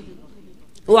رفيق.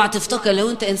 اوعى تفتكر لو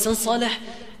أنت إنسان صالح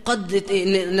قد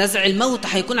نزع الموت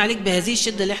هيكون عليك بهذه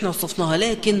الشدة اللي احنا وصفناها،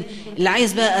 لكن اللي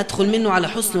عايز بقى أدخل منه على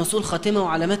حسن وسوء الخاتمة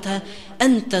وعلامتها،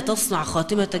 أنت تصنع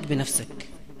خاتمتك بنفسك.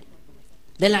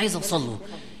 ده اللي عايز أوصله.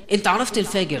 أنت عرفت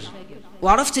الفاجر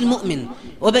وعرفت المؤمن،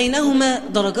 وبينهما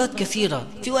درجات كثيرة.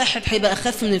 في واحد هيبقى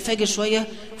أخف من الفاجر شوية،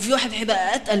 وفي واحد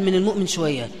هيبقى أتقل من المؤمن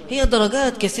شوية. هي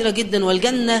درجات كثيرة جدا،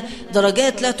 والجنة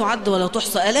درجات لا تعد ولا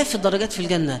تحصى، آلاف الدرجات في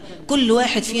الجنة. كل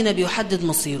واحد فينا بيحدد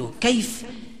مصيره. كيف؟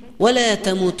 ولا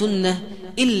تموتن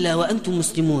إلا وأنتم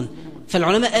مسلمون.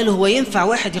 فالعلماء قالوا: هو ينفع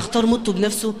واحد يختار موته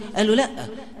بنفسه؟ قالوا لا،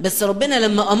 بس ربنا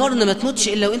لما أمرنا ما تموتش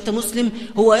إلا وأنت مسلم،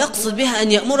 هو يقصد بها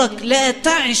أن يأمرك لا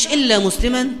تعش إلا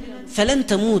مسلما، فلن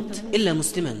تموت إلا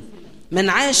مسلما. من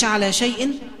عاش على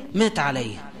شيء مات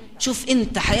عليه. شوف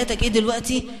انت حياتك ايه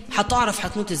دلوقتي، هتعرف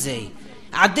هتموت ازاي.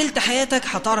 عدلت حياتك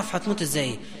هتعرف هتموت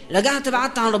ازاي. رجعت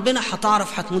بعدت عن ربنا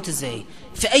هتعرف هتموت ازاي.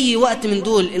 في اي وقت من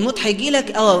دول الموت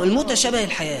هيجيلك. الموت شبه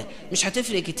الحياة، مش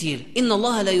هتفرق كتير. ان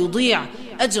الله لا يضيع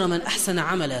اجر من احسن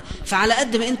عملا. فعلى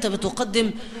قد ما انت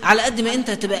بتقدم، على قد ما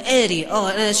انت تبقى قاري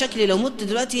انا شكلي لو مت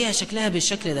دلوقتي هي شكلها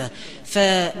بالشكل ده.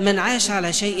 فمن عاش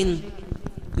على شيء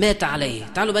مات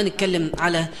عليه. تعالوا بقى نتكلم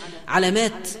على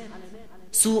علامات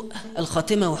سوء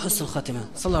الخاتمة وحسن الخاتمة.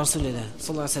 صلى الله على رسول الله صلى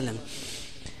الله عليه وسلم.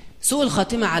 سوء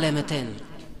الخاتمة علامتان: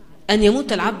 أن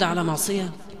يموت العبد على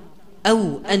معصية،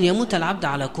 أو أن يموت العبد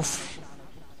على كفر.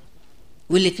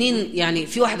 والاثنين يعني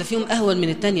في واحدة فيهم أهون من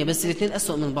الثانية، بس الاثنين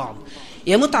أسوأ من بعض.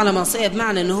 يموت على معصية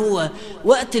بمعنى أنه هو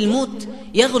وقت الموت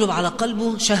يغلب على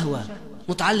قلبه شهوة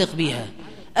متعلق بيها،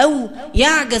 أو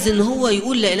يعجز أنه هو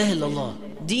يقول لا إله إلا الله.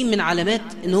 دي من علامات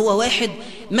ان هو واحد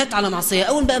مات على معصية.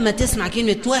 اول بقى ما تسمع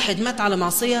كلمة واحد مات على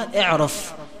معصية،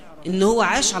 اعرف ان هو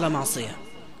عاش على معصية.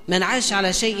 من عاش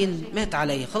على شيء مات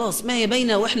عليه. خلاص، ما هي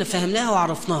باينة واحنا فهمناها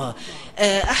وعرفناها.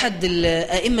 احد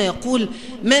الائمة يقول: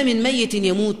 ما من ميت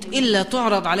يموت الا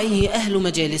تعرض عليه اهل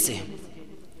مجالسه.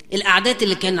 الأعداد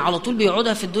اللي كان على طول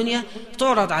بيقعدها في الدنيا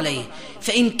تعرض عليه،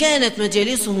 فإن كانت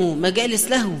مجالسه مجالس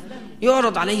له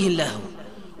يعرض عليه اللهو،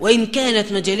 وإن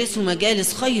كانت مجالسه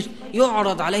مجالس خير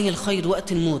يعرض عليه الخير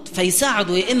وقت الموت،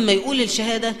 فيساعده يا إما يقول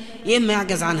الشهادة يا إما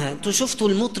يعجز عنها. انتوا شفتوا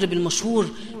المطرب المشهور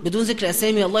بدون ذكر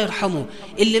أسامي الله يرحمه،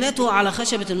 اللي ماتوا على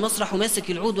خشبة المسرح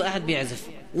وماسك العود وقاعد بيعزف،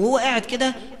 وهو قاعد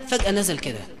كده فجأة نزل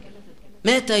كده،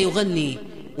 مات يغني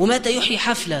ومات يحيي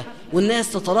حفلة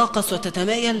والناس تتراقص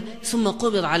وتتمايل، ثم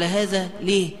قبض على هذا.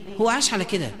 ليه؟ هو عاش على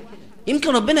كده. يمكن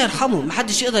ربنا يرحمه،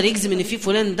 محدش يقدر يجزم ان في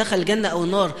فلان دخل الجنة او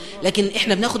النار، لكن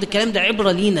احنا بناخد الكلام ده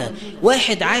عبرة لينا.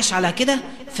 واحد عاش على كده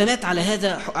فمات على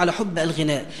هذا، على حب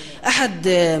الغناء. احد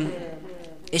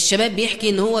الشباب بيحكي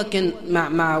ان هو كان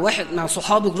مع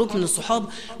صحابه، جروب من الصحاب،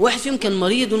 واحد فيهم كان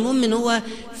مريض، والمهم ان هو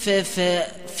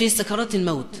في سكرات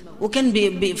الموت،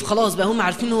 وكان خلاص بقى هم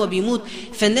عارفين ان هو بيموت،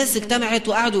 فالناس اجتمعت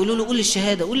وقعدوا يقولوا له قول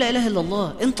الشهادة، قول لا اله الا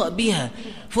الله، انطق بيها.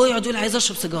 فهو يقعد يقول عايز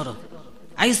اشرب سيجارة،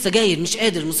 عايز سجاير، مش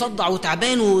قادر، مصدع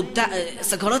وتعبان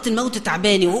سكرات الموت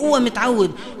تعباني، وهو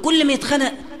متعود كل ما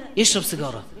يتخنق يشرب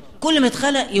سيجارة، كل ما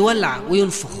يتخنق يولع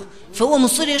وينفخ. فهو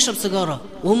مصر يشرب سيجارة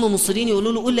وهم مصرين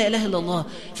يقولوا له قول لا اله الا الله،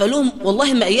 فقال لهم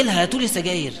والله ما قايلها، هاتوا لي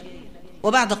سجاير.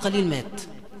 وبعد قليل مات.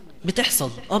 بتحصل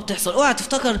بتحصل. اوعى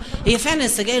تفتكر هي فعلا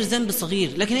السجاير ذنب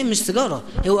صغير، لكن هي مش سيجارة،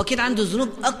 هو اكيد عنده ذنوب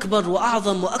اكبر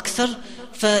واعظم واكثر.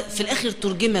 ففي الاخر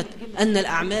ترجمت ان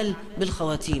الاعمال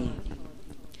بالخواتيم.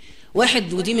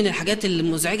 واحد، ودي من الحاجات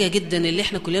المزعجة جدا اللي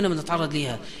احنا كلنا بنتعرض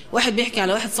ليها، واحد بيحكي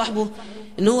على واحد صاحبه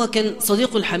ان هو كان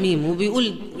صديقه الحميم،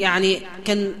 وبيقول يعني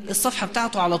كان الصفحة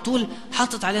بتاعته على طول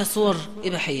حاطط عليها صور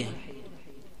إباحية،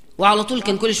 وعلى طول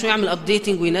كان كل شويه يعمل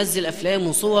ابديتنج وينزل افلام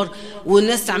وصور،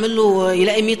 والناس تعمل له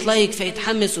يلاقي 100 لايك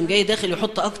فيتحمس وجاي داخل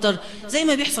يحط اكتر، زي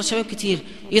ما بيحصل شباب كتير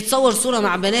يتصور صوره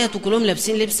مع بنات وكلهم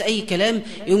لابسين لبس اي كلام،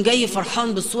 يقوم جاي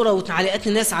فرحان بالصوره وتعليقات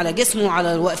الناس على جسمه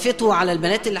وعلى وقفته وعلى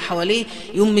البنات اللي حواليه،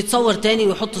 يقوم يتصور تاني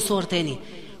ويحط صور تاني،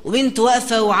 وبنت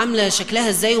واقفه وعامله شكلها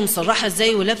ازاي ومصرحه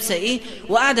ازاي ولابسه ايه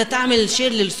وقاعده تعمل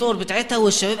شير للصور بتاعتها،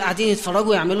 والشباب قاعدين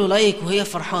يتفرجوا يعملوا لايك وهي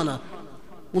فرحانه.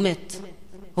 ومات.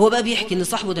 هو بقى بيحكي ان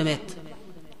صاحبه ده مات،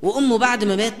 وامه بعد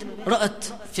ما مات رأت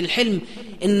في الحلم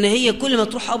ان هي كل ما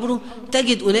تروح قبره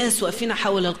تجد اناس واقفين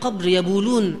حول القبر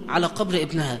يبولون على قبر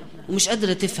ابنها ومش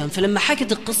قادره تفهم. فلما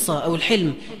حكت القصه او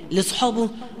الحلم لاصحابه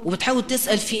وبتحاول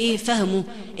تسال في ايه، فهموا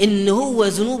ان هو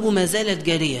ذنوبه ما زالت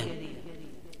جاريه.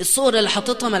 الصور اللي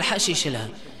حطتها ما لحقش يشيلها،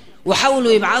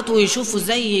 وحاولوا يبعتوا ويشوفوا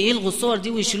ازاي يلغوا الصور دي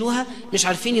ويشيلوها، مش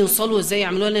عارفين يوصلوا ازاي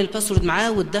يعملوها لان الباسورد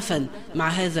معاه، واتدفن مع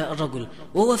هذا الرجل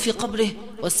وهو في قبره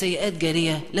والسيئات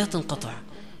جاريه لا تنقطع.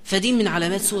 فدي من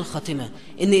علامات سوء الخاتمه،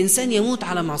 ان انسان يموت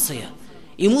على معصيه،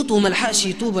 يموت وما لحقش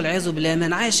يتوب والعياذ بالله.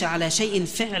 من عاش على شيء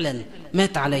فعلا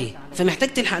مات عليه.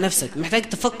 فمحتاج تلحق نفسك، محتاج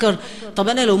تفكر طب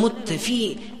انا لو مت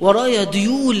في ورايا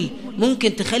ديول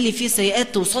ممكن تخلي فيه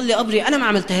سيئات توصل لي قبري انا ما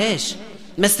عملتهاش،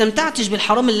 ما استمتعتش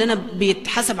بالحرام اللي انا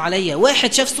بيتحسب عليا.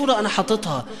 واحد شاف صورة انا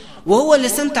حاططها وهو اللي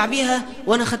استمتع بيها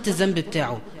وانا خدت الذنب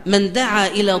بتاعه. من دعا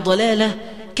الى ضلالة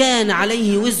كان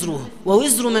عليه وزره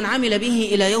ووزر من عمل به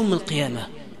الى يوم القيامة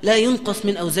لا ينقص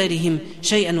من اوزارهم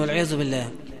شيئا والعياذ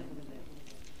بالله.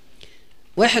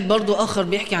 واحد برضو اخر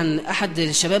بيحكي عن احد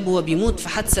الشباب وهو بيموت في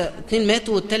حادثة، 2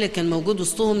 ماتوا والثالث كان موجود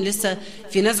وسطهم لسه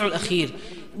في نزعه الاخير.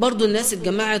 برضو الناس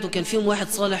اتجمعت وكان فيهم واحد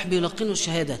صالح بيلقنه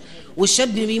الشهادة،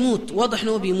 والشاب بيموت واضح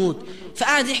انه بيموت،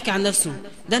 فقعد يحكي عن نفسه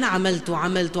ده انا عملت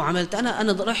وعملت وعملت،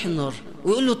 انا رايح النار.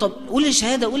 ويقول له طب قول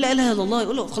الشهادة، قول لا اله الا الله.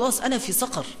 يقول له خلاص انا في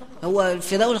سقر، هو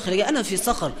في دولة خارجية انا في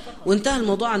سقر، وانتهى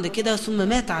الموضوع عند كده. ثم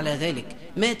مات على ذلك،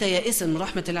 مات يائسا من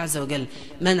رحمة الله عز وجل.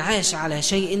 من عاش على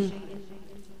شيء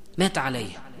مات عليه.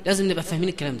 لازم نبقى فاهمين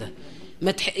الكلام ده.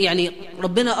 يعني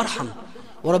ربنا أرحم،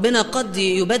 وربنا قد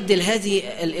يبدل هذه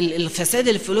الفساد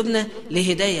اللي في قلوبنا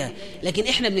لهداية، لكن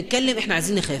احنا بنتكلم، احنا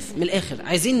عايزين نخاف من الآخر،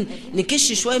 عايزين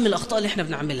نكش شوية من الأخطاء اللي احنا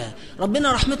بنعملها.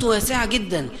 ربنا رحمته واسعة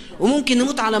جدا، وممكن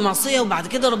نموت على معصية وبعد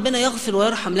كده ربنا يغفر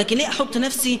ويرحم، لكن ليه أحط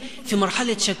نفسي في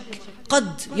مرحلة شك؟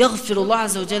 قد يغفر الله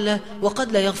عز وجل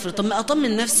وقد لا يغفر. طب ما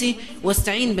أطمن نفسي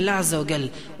واستعين بالله عز وجل.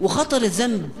 وخطر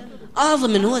الذنب أعظم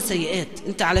من هو سيئات.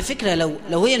 انت على فكرة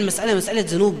لو هي المسألة مسألة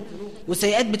ذنوب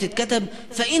وسيئات بتتكتب،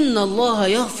 فإن الله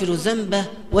يغفر الذنب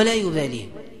ولا يبالي.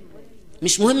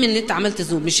 مش مهم ان انت عملت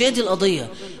ذنوب، مش هي دي القضية.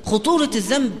 خطورة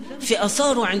الذنب في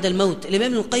أثاره عند الموت.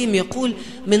 الإمام ابن القيم يقول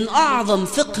من أعظم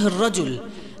فقه الرجل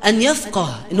أن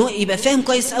يفقه، إنه يبقى فاهم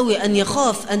كويس قوي، أن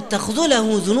يخاف أن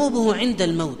تخذله ذنوبه عند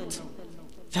الموت.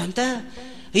 فهمتها؟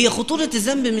 هي خطورة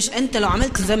الذنب مش أنت لو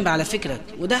عملت الذنب، على فكرة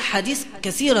وده حديث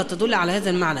كثيرة تدل على هذا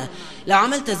المعنى. لو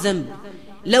عملت الذنب،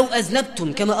 لو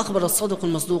أذنبتم كما أخبر الصادق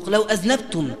المصدوق، لو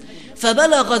أذنبتم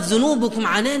فبلغت ذنوبكم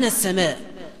عنان السماء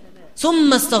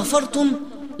ثم استغفرتم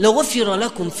لغفر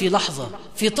لكم في لحظة،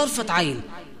 في طرفة عين.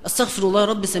 استغفر الله يا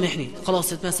رب سامحني،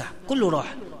 خلاص اتمسح كله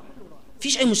راح،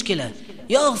 فيش أي مشكلة.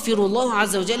 يغفر الله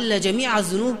عز وجل جميع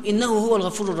الذنوب إنه هو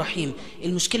الغفور الرحيم.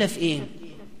 المشكلة في إيه؟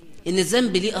 إن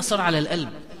الذنب ليه أثر على القلب.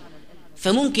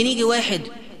 فممكن يجي واحد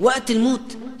وقت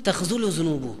الموت تخذله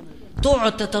ذنوبه،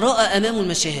 تقعد تتراءى أمامه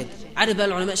المشاهد. عارف بقى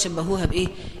العلماء شبهوها بإيه؟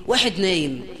 واحد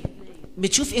نايم،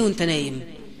 بتشوف إيه وانت نايم؟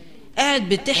 قاعد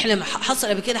بتحلم. حصل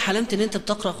قبل كده حلمت إن أنت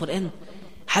بتقرأ قرآن؟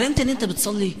 حلمت إن أنت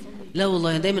بتصلي؟ لا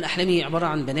والله، دايما أحلامي عبارة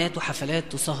عن بنات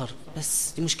وحفلات وسهر.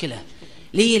 بس دي مشكلة.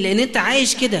 ليه؟ لأن أنت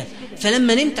عايش كده.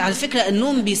 فلما نمت، على فكرة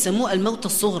النوم بيسموه الموت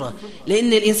الصغرى،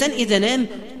 لأن الإنسان إذا نام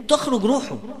تخرج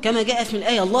روحه كما جاء في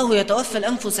الآية الله يتوفى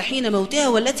الأنفس حين موتها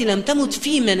والتي لم تمت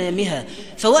في منامها.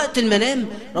 فوقت المنام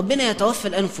ربنا يتوفى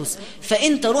الأنفس،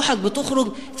 فأنت روحك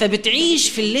بتخرج، فبتعيش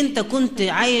في اللي أنت كنت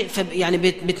يعني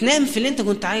بتنام في اللي أنت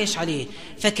كنت عايش عليه.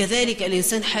 فكذلك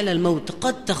الإنسان حال الموت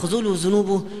قد تخذله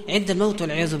ذنوبه عند الموت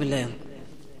والعياذ بالله.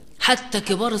 حتى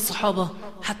كبار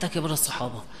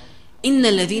الصحابة إن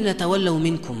الذين تولوا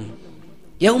منكم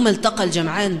يوم التقى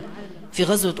الجمعان في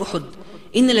غزوة أحد،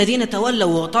 إن الذين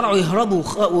تولوا وطلعوا يهربوا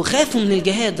وخافوا من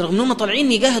الجهاد، رغم أنهم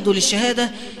طالعين يجاهدوا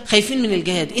للشهادة خايفين من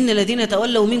الجهاد. إن الذين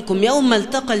تولوا منكم يوم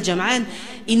التقى الجمعان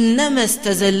إنما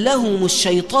استزلهم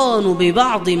الشيطان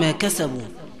ببعض ما كسبوا.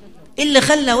 اللي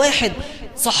خلى واحد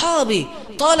صحابي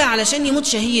طالع علشان يموت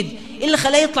شهيد، اللي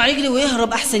خلاه يطلع يجري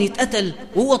ويهرب أحسن يتقتل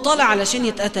وهو طالع علشان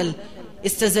يتقتل؟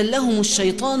 استزلهم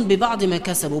الشيطان ببعض ما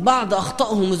كسبوا، بعض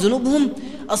أخطائهم وذنوبهم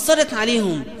أثرت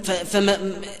عليهم،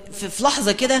 في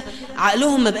لحظة كده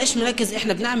عقلهم ما بقاش مركز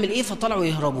إحنا بنعمل إيه، فطلعوا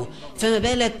يهربوا. فما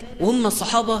بالك وهم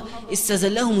الصحابة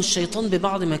استزلهم الشيطان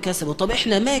ببعض ما كسبوا. طب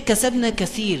إحنا ما كسبنا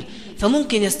كثير،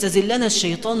 فممكن يستزلنا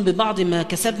الشيطان ببعض ما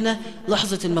كسبنا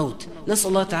لحظة الموت. نسأل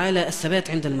الله تعالى الثبات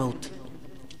عند الموت.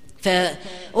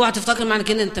 فاوعى تفتكر معنى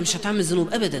كده أنت مش هتعمل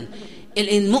ذنوب أبدا.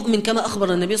 المؤمن كما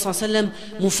أخبر النبي صلى الله عليه وسلم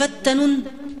مفتن،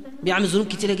 بيعمل ذنوب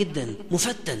كتيرة جدا،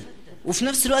 مفتن. وفي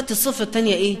نفس الوقت الصفة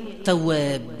الثانية إيه؟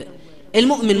 تواب.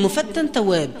 المؤمن مفتن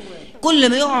تواب. كل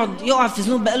ما يقع في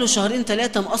ذنوب بقاله شهرين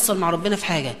 3 مقصر مع ربنا في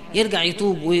حاجة، يرجع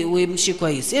يتوب ويمشي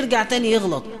كويس، يرجع تاني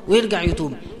يغلط ويرجع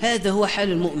يتوب. هذا هو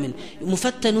حال المؤمن،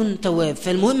 مفتن تواب.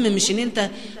 فالمهم مش ان انت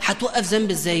هتوقف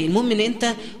ذنب ازاي، المهم ان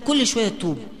انت كل شوية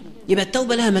تتوب. يبقى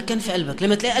التوبة لها مكان في قلبك.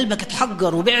 لما تلاقي قلبك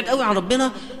اتحجر وبعد قوي عن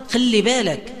ربنا، خلي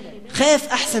بالك، خاف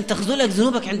احسن تخذلك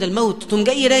ذنوبك عند الموت، تقوم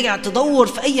جاي راجع تدور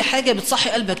في اي حاجة بتصحي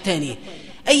قلبك تاني،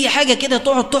 اي حاجة كده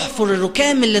تقعد تحفر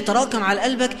الركام اللي تراكم على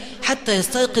قلبك حتى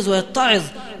يستيقظ ويتعظ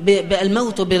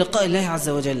بالموت وبلقاء الله عز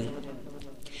وجل.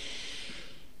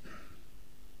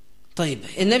 طيب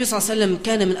النبي صلى الله عليه وسلم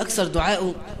كان من اكثر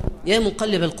دعائه يا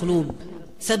مقلب القلوب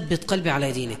ثبت قلبي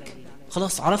على دينك.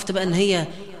 خلاص عرفت بقى ان هي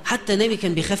حتى النبي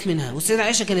كان بيخاف منها، والسيدة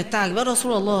عائشة كانت تعجب يا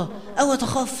رسول الله او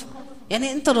تخاف،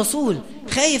 يعني انت الرسول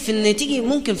خايف ان تيجي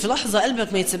ممكن في لحظة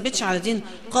قلبك ما يتثبتش على دين؟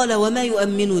 قال وما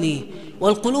يؤمنني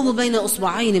والقلوب بين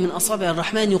اصبعين من اصابع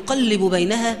الرحمن يقلب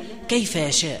بينها كيف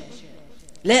يشاء.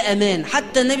 لا امان.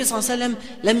 حتى النبي صلى الله عليه وسلم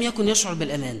لم يكن يشعر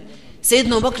بالامان.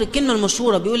 سيدنا أبو بكر الكلمة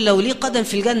المشهورة بيقول لو لي قدم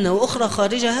في الجنة وأخرى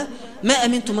خارجها ما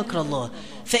أمنت مكر الله.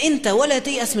 فأنت ولا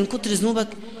تيأس من كتر ذنوبك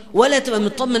ولا تبقى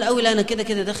مطمن قوي لا أنا كده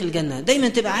كده داخل الجنة. دايما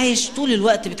تبقى عايش طول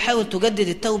الوقت بتحاول تجدد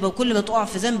التوبة، وكل ما تقع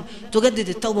في ذنب تجدد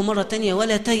التوبة مرة تانية،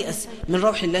 ولا تيأس من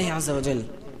روح الله عز وجل.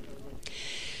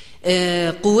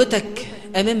 قوتك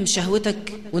أمام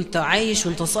شهوتك وانت عايش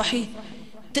وانت صاحي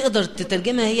تقدر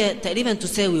تترجمها هي تقريبا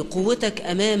تساوي قوتك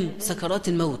أمام سكرات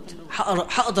الموت.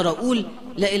 هقدر أقول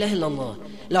لا إله إلا الله.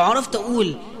 لو عرفت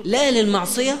أقول لا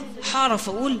للمعصية هعرف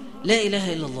أقول لا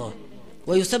إله إلا الله.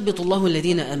 ويثبت الله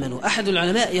الذين آمنوا. أحد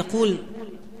العلماء يقول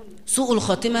سوء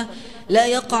الخاتمة لا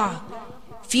يقع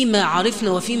فيما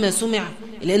عرفنا وفيما سمع،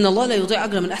 لأن الله لا يضيع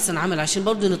أجر من أحسن عمل. عشان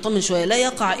برضو نطمن شوية، لا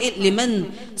يقع لمن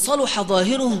صلح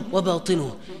ظاهره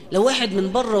وباطنه. لو واحد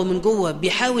من بره ومن جوه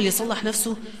بيحاول يصلح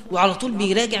نفسه وعلى طول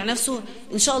بيراجع نفسه،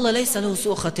 إن شاء الله ليس له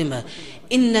سوء خاتمة.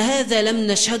 إن هذا لم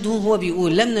نشهده، هو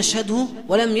بيقول لم نشهده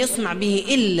ولم يسمع به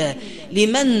إلا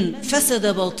لمن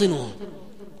فسد باطنه.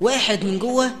 واحد من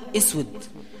جوه اسود،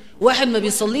 واحد ما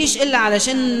بيصليش إلا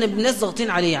علشان الناس ضاغطين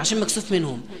عليه عشان مكسوف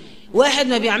منهم، واحد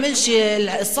ما بيعملش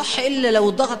الصح إلا لو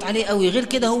ضغط عليه قوي، غير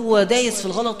كده هو دايس في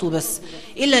الغلط وبس.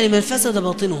 إلا لمن فسد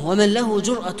باطنه، ومن له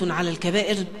جرأة على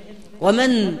الكبائر،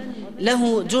 ومن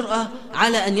له جرأة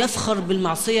على أن يفخر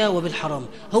بالمعصية وبالحرام.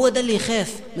 هو ده اللي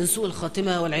يخاف من سوء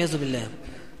الخاتمة والعياذ بالله.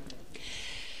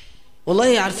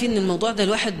 والله عارفين ان الموضوع ده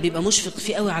الواحد بيبقى مشفق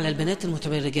فيه قوي على البنات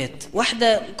المتبرجات.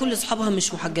 واحدة كل اصحابها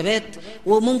مش محجبات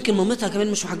وممكن مامتها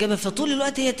كمان مش محجبة، فطول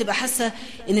الوقت هي تبقى حاسة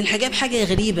ان الحجاب حاجة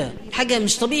غريبة، حاجة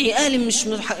مش طبيعي. اهلي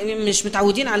مش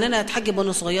متعودين على ان انا اتحجب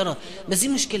وانا صغيرة، بس دي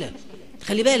مشكلة.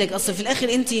 خلي بالك اصل في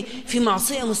الاخر انت في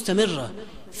معصية مستمرة.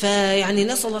 فيعني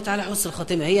نسأل الله تعالى حسن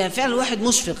الخاتمة. هي فعلا الواحد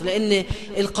مشفق لأن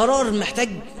القرار محتاج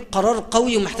قرار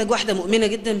قوي ومحتاج واحدة مؤمنة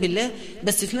جدا بالله،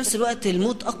 بس في نفس الوقت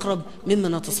الموت أقرب مما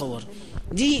نتصور.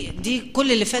 دي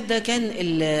كل اللي فات ده كان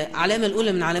العلامة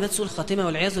الأولى من علامات سوء الخاتمة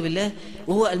والعياذ بالله،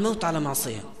 وهو الموت على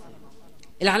معصية.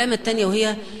 العلامة الثانية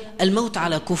وهي الموت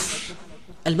على كفر.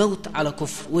 الموت على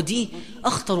كفر، ودي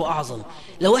أخطر وأعظم.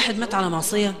 لو واحد مات على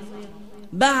معصية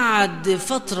بعد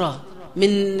فترة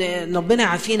من ربنا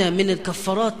عافينا من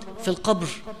الكفارات في القبر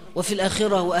وفي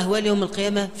الآخرة وأهوال يوم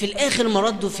القيامة، في الآخر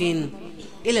مرده فين؟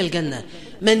 إلى الجنة.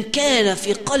 من كان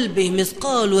في قلبه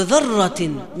مثقال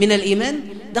ذرة من الإيمان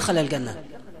دخل الجنة.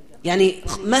 يعني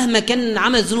مهما كان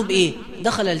عمل ذنوب إيه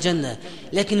دخل الجنة.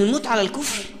 لكن الموت على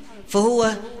الكفر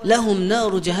فهو لهم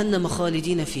نار جهنم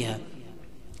خالدين فيها،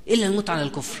 إلا الموت على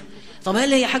الكفر. طب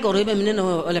هل هي حاجة قريبة مننا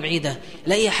ولا بعيدة؟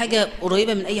 لا، هي حاجة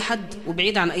قريبة من أي حد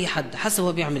وبعيدة عن أي حد، حسب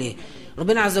هو بيعمل إيه.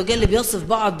 ربنا عز وجل بيصف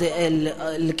بعض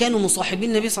اللي كانوا مصاحبين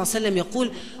النبي صلى الله عليه وسلم،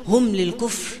 يقول هم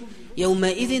للكفر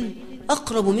يومئذ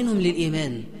أقرب منهم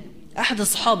للإيمان. أحد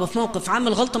الصحابة في موقف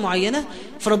عمل غلطة معينة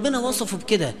فربنا وصفه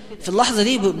بكده. في اللحظة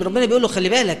دي ربنا بيقول له خلي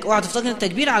بالك، اوعى تفتكر انت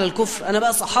كبير على الكفر، أنا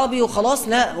بقى صحابي وخلاص.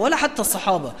 لا، ولا حتى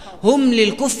الصحابة، هم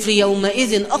للكفر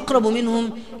يومئذ أقرب منهم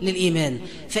للإيمان.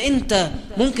 فأنت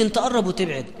ممكن تقرب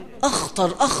وتبعد.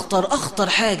 أخطر أخطر أخطر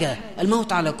حاجة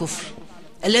الموت على كفر.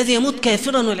 الذي يموت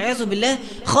كافرا والعياذ بالله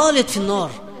خالد في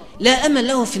النار. لا أمل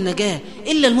له في النجاة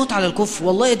إلا الموت على الكفر.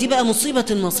 والله دي بقى مصيبة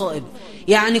المصائب.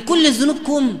 يعني كل الذنوب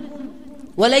كم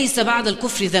وليس بعد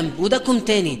الكفر ذنب، وده كم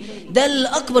تاني. ده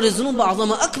الأكبر الذنوب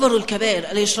أعظمها، أكبر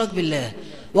الكبائر الإشراك بالله.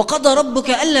 وقضى ربك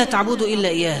ألا تعبدوا إلا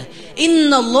إياه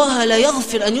إن الله لا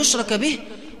يغفر أن يشرك به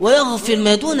ويغفر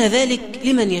ما دون ذلك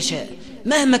لمن يشاء.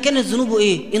 مهما كانت ذنوبه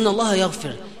إيه إن الله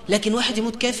يغفر. لكن واحد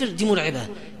يموت كافر دي مرعبة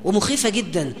ومخيفة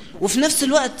جدا، وفي نفس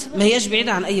الوقت ما هياش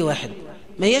بعيدة عن أي واحد،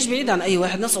 ما هياش بعيدة عن أي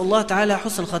واحد. نسأل الله تعالى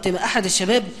حسن الخاتمة. أحد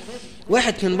الشباب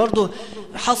واحد كان برضه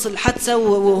حصل حادثة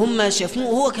وهم شافوه،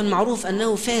 وهو كان معروف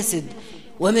أنه فاسد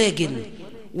وماجن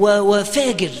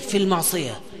وفاجر في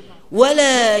المعصية،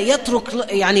 ولا يترك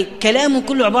يعني كلامه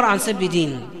كله عبارة عن سب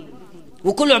دين،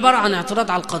 وكله عبارة عن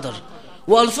اعتراض على القدر،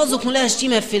 وألفاظه كلها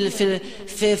شتيمة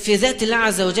في ذات الله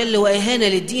عز وجل، وإهانة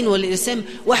للدين والإسلام.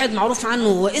 واحد معروف عنه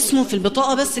واسمه في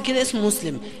البطاقة بس كده اسمه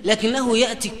مسلم، لكنه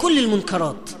يأتي كل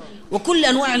المنكرات وكل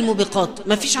أنواع الموبقات،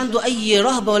 ما فيش عنده أي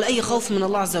رهبة ولا أي خوف من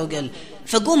الله عز وجل.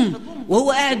 فجم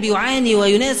وهو قاعد بيعاني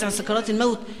وينازع سكرات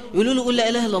الموت يقولوا له قل لا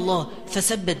إله إلا الله،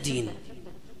 فسب الدين،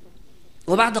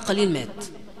 وبعد قليل مات.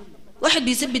 واحد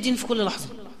بيسب الدين في كل لحظة،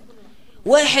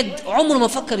 واحد عمره ما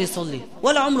فكر يصلي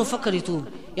ولا عمره فكر يتوب.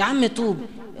 يا عم توب،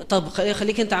 طب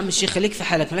خليك انت عم الشيخ، خليك في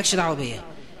حالك مالكش دعوه بيا.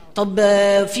 طب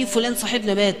في فلان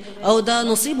صاحبنا مات، او ده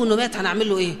نصيبه انه مات، هنعمل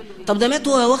له ايه؟ طب ده مات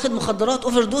وهو واخد مخدرات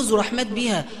اوفر دوز وراح مات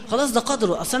بيها، خلاص ده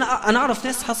قدره. اصل انا اعرف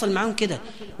ناس حصل معاهم كده.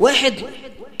 واحد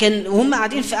كان وهم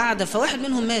قاعدين في قعده، فواحد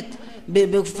منهم مات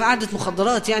في قعده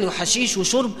مخدرات يعني وحشيش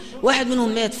وشرب، واحد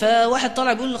منهم مات. فواحد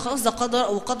طالع بيقول خلاص ده قدر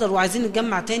وقدر، وعايزين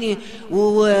نتجمع تاني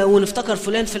ونفتكر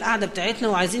فلان في القعده بتاعتنا،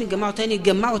 وعايزين نتجمعوا تاني.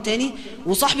 اتجمعوا تاني،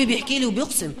 وصاحبي بيحكي لي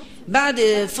وبيقسم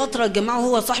بعد فتره اتجمعوا،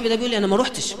 هو صاحبي ده بيقول لي انا ما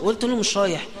روحتش، وقلت له مش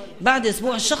رايح. بعد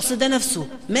اسبوع الشخص ده نفسه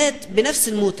مات بنفس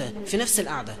الموتة في نفس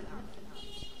القعده.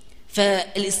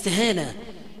 فالاستهانه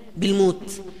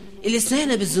بالموت،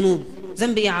 الاستهانه بالذنوب.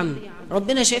 ذنب ايه يا عم؟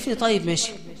 ربنا شايفني طيب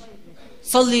ماشي،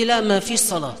 صلي لا ما فيش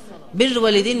صلاة، بر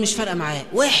والدين مش فارقة معاه.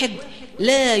 واحد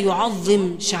لا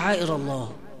يعظم شعائر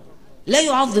الله، لا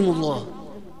يعظم الله،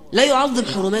 لا يعظم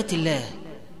حرمات الله،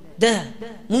 ده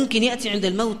ممكن يأتي عند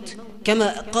الموت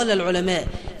كما قال العلماء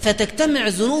فتجتمع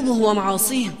ذنوبه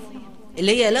ومعاصيه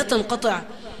اللي هي لا تنقطع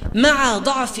مع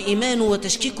ضعف إيمانه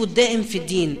وتشكيكه الدائم في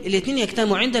الدين. الاثنين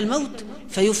يجتمعوا عند الموت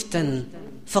فيفتن،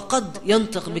 فقد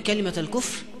ينطق بكلمة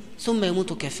الكفر ثم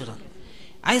يموت كافرا.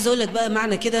 عايز أقول لك بقى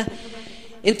معنى كده،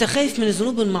 أنت خايف من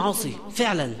الذنوب والمعاصي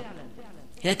فعلا،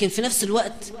 لكن في نفس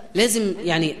الوقت لازم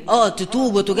يعني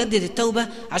تتوب وتجدد التوبة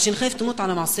عشان خايف تموت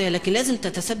على معصية، لكن لازم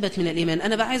تتثبت من الإيمان.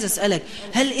 أنا بقى عايز أسألك،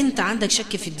 هل أنت عندك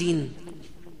شك في الدين؟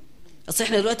 أصل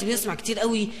إحنا دلوقتي بنسمع كتير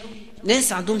قوي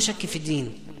ناس عندهم شك في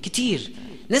الدين، كتير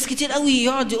ناس كتير قوي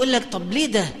يقعد يقول لك طب ليه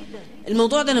ده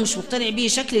الموضوع ده أنا مش مقتنع بيه،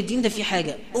 شكل الدين ده فيه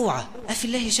حاجة. اوعى أفي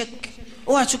الله شك،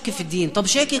 اوعى تشك في الدين. طب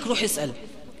شاكك روح اسأل،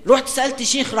 رحت سألت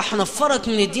شيخ راح نفرك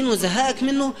من الدين وزهقك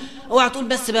منه، اوعى تقول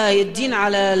بس بقى الدين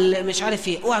على مش عارف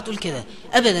ايه، اوعى تقول كده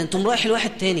ابدا. انتم رايح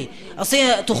لواحد تاني، اصل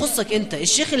هي تخصك انت.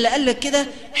 الشيخ اللي قال لك كده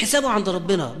حسابه عند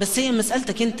ربنا، بس هي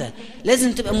مسألتك انت.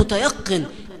 لازم تبقى متيقن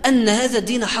ان هذا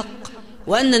الدين حق،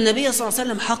 وان النبي صلى الله عليه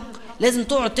وسلم حق. لازم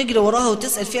تقعد تجري وراها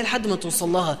وتسأل فيها لحد ما توصل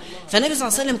لها. فالنبي صلى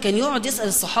الله عليه وسلم كان يقعد يسأل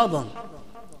الصحابة،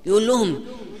 يقول لهم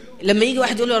لما يجي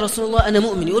واحد يقول له يا رسول الله انا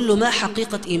مؤمن، يقول له ما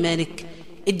حقيقة ايمانك؟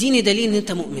 اديني دليل ان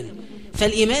انت مؤمن.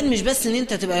 فالايمان مش بس ان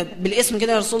انت تبقى بالاسم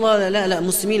كده يا رسول الله، لا لا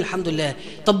مسلمين الحمد لله.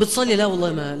 طب بتصلي؟ لا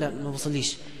والله ما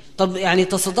بصليش. طب يعني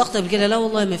تصدقت بكده؟ لا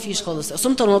والله ما فيش خالص.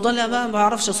 صمت رمضان؟ لا ما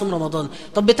بعرفش اصوم رمضان.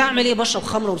 طب بتعمل ايه؟ بشرب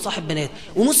خمر وبصاحب بنات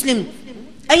ومسلم.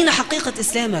 اين حقيقة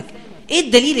اسلامك؟ ايه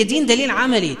الدليل؟ الدين دليل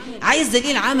عملي، عايز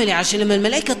دليل عملي عشان لما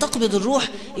الملائكة تقبض الروح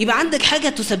يبقى عندك حاجة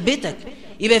تثبتك،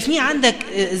 يبقى في عندك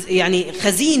يعني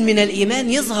خزين من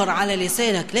الإيمان يظهر على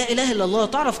لسانك، لا إله إلا الله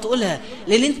تعرف تقولها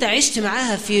لأن أنت عشت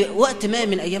معاها في وقت ما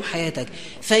من أيام حياتك.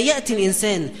 فيأتي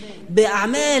الإنسان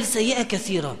بأعمال سيئة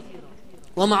كثيرة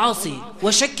ومعاصي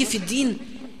وشك في الدين،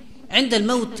 عند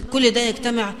الموت كل ده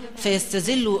يجتمع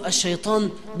فيستزل الشيطان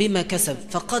بما كسب،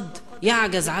 فقد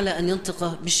يعجز على أن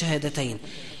ينطق بالشهادتين.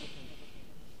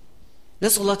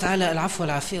 نسأل الله تعالى العفو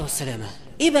والعافية والسلامة.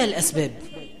 إيه بقى الأسباب؟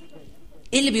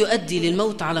 إيه اللي بيؤدي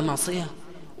للموت على معصية؟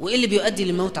 وإيه اللي بيؤدي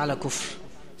للموت على كفر؟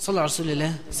 صلى على رسول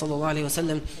الله صلى الله عليه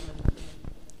وسلم.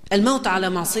 الموت على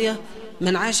معصية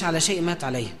من عاش على شيء مات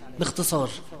عليه باختصار،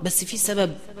 بس في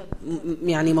سبب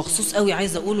يعني مخصوص قوي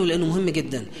عايز أقوله لأنه مهم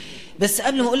جدا. بس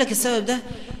قبل ما أقول لك السبب ده،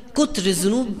 كتر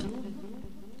الذنوب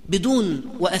بدون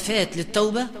وقفات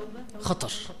للتوبة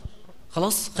خطر.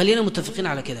 خلاص خلينا متفقين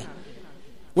على كده.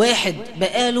 واحد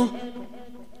بقاله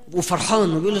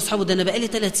وفرحان وبيقول لاصحابه ده انا بقالي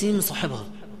 3 سنين مصاحبها،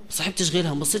 ما صاحبتش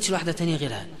غيرها، ما بصيتش لواحده تانية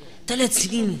غيرها. 3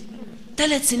 سنين،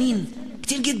 3 سنين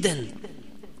كتير جدا.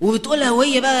 وبتقولها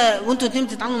وهي بقى وانتوا اتنين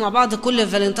بتتعاملوا مع بعض كل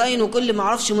فالنتاين وكل ما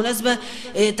اعرفش مناسبه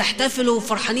تحتفلوا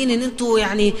وفرحانين ان انتوا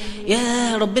يعني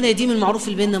يا ربنا يديم المعروف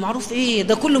اللي بيننا. معروف ايه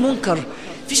ده؟ كله منكر،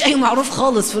 مفيش اي معروف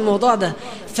خالص في الموضوع ده.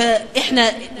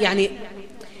 فاحنا يعني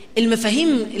المفاهيم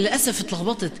للاسف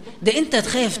اتلخبطت. ده انت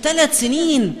تخاف 3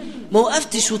 سنين ما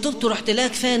وقفتش وتبت ورحت لها،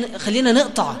 كفايه خلينا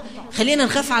نقطع، خلينا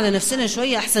نخاف على نفسنا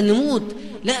شويه احسن نموت.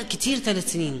 لا كتير 3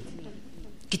 سنين،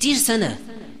 كتير سنه،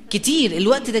 كتير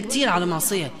الوقت ده كتير على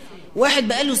معصيه. واحد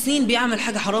بقاله سنين بيعمل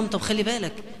حاجه حرام، طب خلي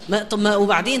بالك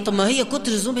وبعدين طب ما هي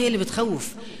كتر الذنوب هي اللي بتخوف.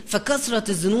 فكثره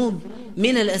الذنوب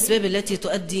من الاسباب التي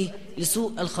تؤدي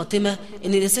لسوء الخاتمه،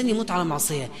 ان الانسان يموت على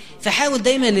معصيه. فحاول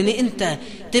دايما ان انت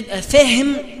تبقى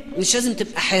فاهم، مش لازم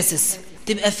تبقى حاسس،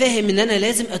 تبقى فاهم ان انا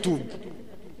لازم اتوب،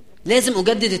 لازم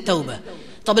اجدد التوبه.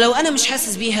 طب لو انا مش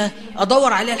حاسس بيها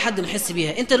ادور عليها لحد ما احس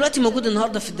بيها. انت دلوقتي موجود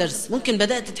النهارده في الدرس، ممكن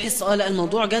بدات تحس لا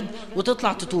الموضوع جد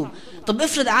وتطلع تتوب. طب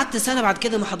افرض قعدت سنه بعد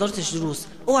كده ما حضرتش دروس،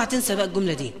 اوعى تنسى بقى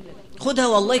الجمله دي، خدها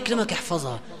والله يكرمك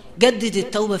احفظها. جدد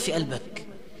التوبه في قلبك،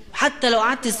 حتى لو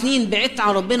قعدت سنين بعدت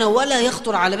عن ربنا ولا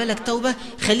يخطر على بالك توبه،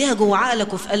 خليها جوه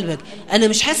عقلك وفي قلبك. انا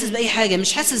مش حاسس باي حاجه،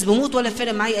 مش حاسس بموت ولا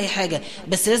فارق معايا اي حاجه،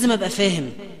 بس لازم ابقى فاهم،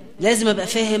 لازم ابقى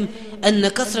فاهم ان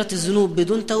كثره الذنوب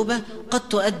بدون توبه قد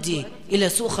تؤدي الى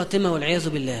سوء خاتمه والعياذ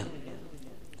بالله.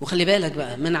 وخلي بالك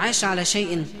بقى، من عاش على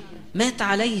شيء مات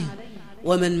عليه،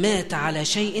 ومن مات على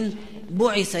شيء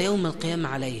بعث يوم القيامه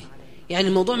عليه. يعني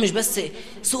الموضوع مش بس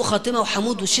سوء خاتمه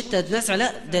وحمود والشتة نزع،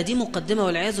 لا ده دي مقدمه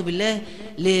والعياذ بالله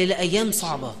لايام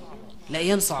صعبه،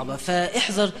 لأيام صعبة.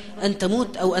 فاحذر أن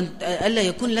تموت أو ألا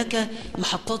يكون لك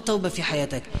محطات توبة في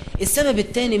حياتك. السبب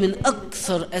الثاني من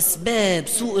أكثر أسباب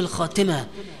سوء الخاتمة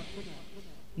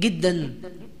جدا،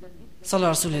 صلى الله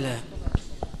على رسول الله،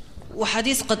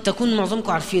 وحديث قد تكون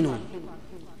معظمكم عارفينه.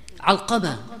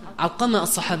 علقمة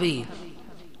الصحابي،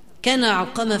 كان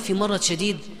علقمة في مرض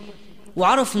شديد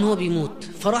وعرف أنه بيموت،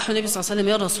 فراح النبي صلى الله عليه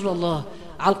وسلم: يا رسول الله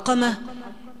علقمة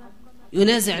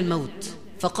ينازع الموت.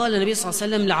 فقال النبي صلى الله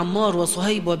عليه وسلم لعمار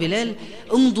وصهيب وبلال: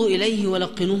 امضوا إليه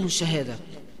ولقنوه الشهادة.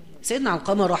 سيدنا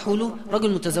علقمة راحوا له،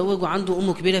 رجل متزوج وعنده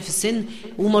أمه كبيرة في السن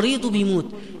ومريض بيموت،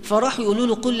 فراحوا يقولوا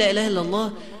له: قل لا إله إلا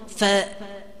الله،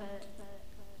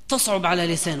 فتصعب على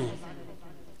لسانه.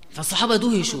 فالصحابة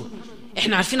دهشوا.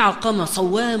 احنا عارفين علقمة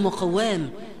صوام وقوام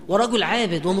ورجل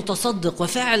عابد ومتصدق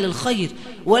وفاعل الخير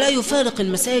ولا يفارق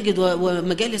المساجد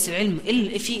ومجالس العلم.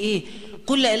 في ايه؟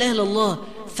 قل لا إله إلا الله،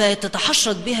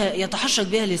 يتحشرك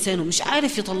بها لسانه، مش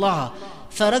عارف يطلعها.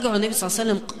 فرجعوا النبي صلى الله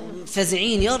عليه وسلم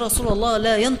فزعين: يا رسول الله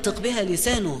لا ينطق بها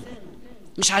لسانه.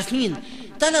 مش عارفين،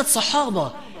 3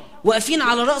 صحابة واقفين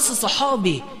على رأس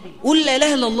صحابي قل لا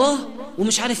إله إلا الله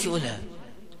ومش عارف يقولها.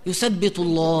 يثبت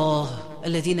الله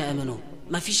الذين آمنوا.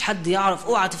 ما فيش حد يعرف.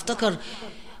 اوعى تفتكر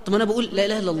طب انا بقول لا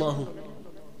إله إلا الله،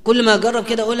 كل ما اجرب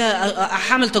كده اقولها،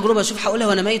 احمل تجربة اشوف هقولها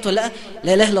وانا ميت ولا لا.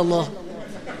 لا إله إلا الله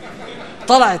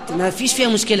طلعت، ما فيش فيها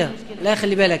مشكلة. لا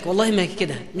خلي بالك والله ما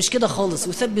كده، مش كده خالص.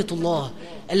 يثبت الله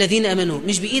الذين آمنوا،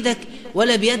 مش بإيدك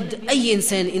ولا بيد أي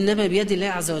إنسان، إنما بيد الله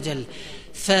عز وجل.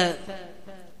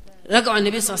 فرجعوا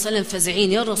النبي صلى الله عليه وسلم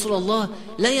فزعين: يا رسول الله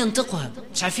لا ينطقها،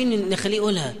 مش عارفين نخليه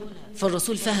يقولها.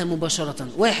 فالرسول فهم مباشرة،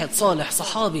 واحد صالح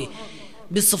صحابي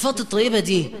بالصفات الطيبة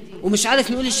دي ومش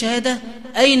عارف نقول الشهادة،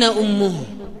 أين أمه؟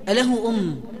 أله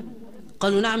أم؟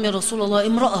 قالوا: نعم يا رسول الله،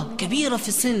 امرأة كبيرة في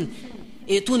السن،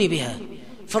 ائتوني بها.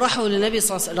 فراحوا للنبي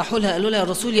صلى الله عليه وسلم، راحوا لها قالوا لها: يا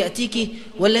رسول يأتيك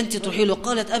ولا أنت تروحي له؟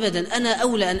 قالت: أبدا، أنا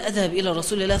أولى أن أذهب إلى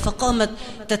رسول الله. فقامت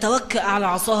تتوكأ على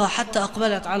عصاها حتى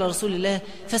أقبلت على رسول الله،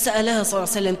 فسألها صلى الله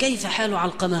عليه وسلم: كيف حال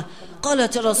علقمة؟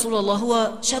 قالت: يا رسول الله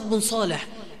هو شاب صالح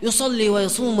يصلي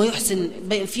ويصوم ويحسن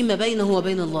فيما بينه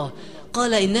وبين الله.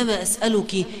 قال: إنما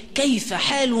أسألك كيف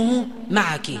حاله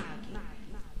معك؟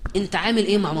 أنت عامل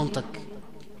إيه مع مامتك؟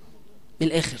 من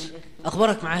الآخر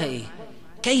أخبارك معها إيه؟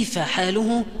 كيف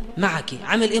حاله معك؟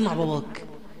 عامل إيه مع باباك؟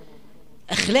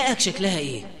 أخلاقك شكلها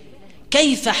إيه؟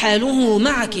 كيف حاله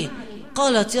معك؟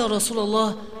 قالت: يا رسول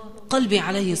الله قلبي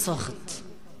عليه ساخط،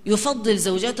 يفضل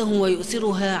زوجته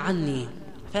ويؤثرها عني،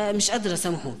 فمش قادر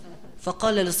أسامحه.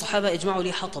 فقال للصحابة: اجمعوا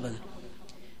لي حطبا.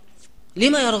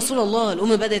 لما يا رسول الله؟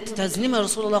 الأم بدأت تتهز. لما يا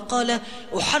رسول الله؟ قال: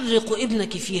 أحرق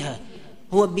ابنك فيها.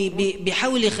 هو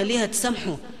بيحاول يخليها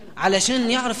تسامحه علشان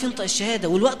يعرف ينطق الشهادة،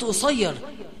 والوقت قصير.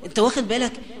 انت واخد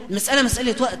بالك؟ المسألة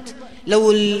مسألة وقت.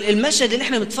 لو المشهد اللي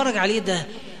احنا بنتفرج عليه ده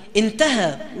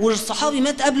انتهى والصحابي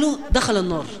مات قبله، دخل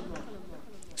النار،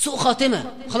 سوء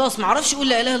خاتمة، خلاص ما عرفش يقول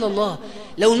لا إله إلا الله.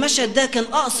 لو المشهد ده كان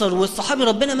أقصر والصحابي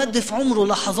ربنا مد في عمره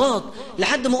لحظات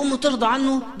لحد ما أمه ترضى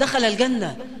عنه، دخل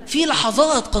الجنة. في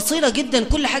لحظات قصيرة جدا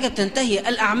كل حاجة بتنتهي،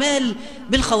 الأعمال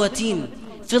بالخواتيم،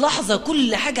 في لحظة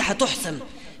كل حاجة هتحسم.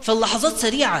 فاللحظات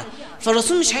سريعة،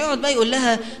 فالرسول مش هيقعد بقى يقول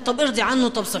لها طب ارضي عنه،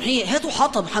 طب صحيح، هاتوا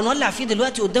حطب هنولع فيه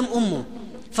دلوقتي قدام أمه.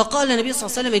 فقال النبي صلى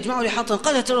الله عليه وسلم اجمعوا لي حطبا.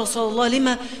 قالت يا رسول الله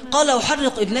لما؟ قال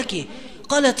أحرق ابنك.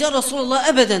 قالت يا رسول الله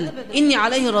أبدا إني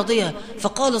عليه راضية.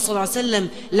 فقال صلى الله عليه وسلم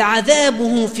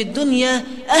لعذابه في الدنيا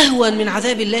أهون من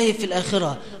عذاب الله في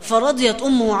الآخرة. فرضيت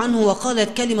أمه عنه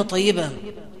وقالت كلمة طيبة.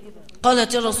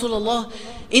 قالت يا رسول الله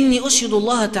إني أشهد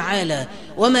الله تعالى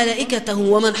وملائكته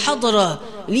ومن حضر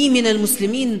لي من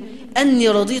المسلمين أني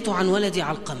رضيت عن ولدي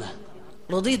علقمة.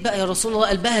 رضيت بقى يا رسول الله،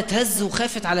 قلبها تهز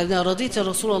وخافت على ابنها. رضيت يا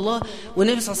رسول الله.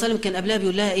 والنبي صلى الله عليه وسلم كان قبلها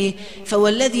بيقول لها إيه؟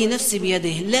 فوالذي نفسي بيده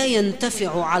لا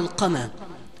ينتفع علقمة،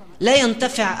 لا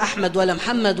ينتفع أحمد ولا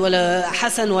محمد ولا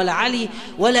حسن ولا علي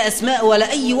ولا أسماء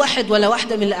ولا أي واحد ولا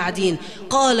واحدة من القاعدين.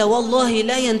 قال والله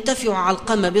لا ينتفع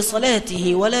علقمة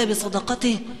بصلاته ولا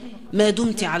بصدقته ما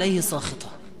دمت عليه ساخطة.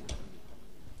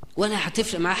 ولا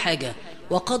هتفرق معاه حاجة.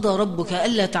 وقضى ربك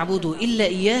ألا تعبدوا إلا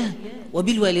إياه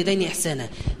وبالوالدين إحسانا.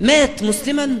 مات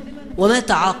مسلما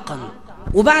ومات عاقا،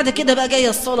 وبعد كده بقى جاية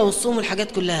الصلاة والصوم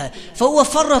والحاجات كلها، فهو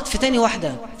فرط في تاني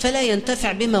واحدة فلا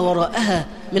ينتفع بما وراءها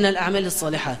من الأعمال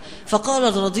الصالحة.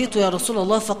 فقال رضيت يا رسول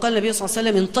الله. فقال النبي صلى الله عليه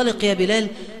وسلم انطلق يا بلال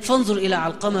فانظر إلى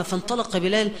علقمة. فانطلق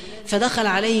بلال فدخل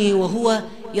عليه وهو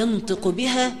ينطق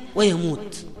بها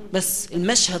ويموت. بس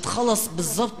المشهد خلص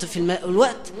بالضبط في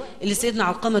الوقت اللي سيدنا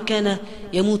علقمة كان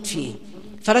يموت فيه.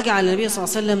 فرجع النبي صلى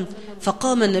الله عليه وسلم،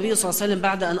 فقام النبي صلى الله عليه وسلم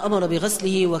بعد أن أمر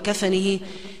بغسله وكفنه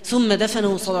ثم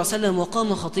دفنه صلى الله عليه وسلم،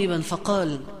 وقام خطيبا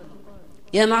فقال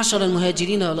يا معشر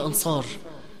المهاجرين والأنصار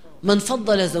من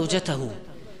فضل زوجته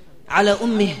على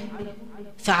أمه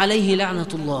فعليه لعنة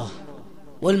الله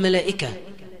والملائكة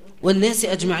والناس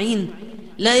أجمعين،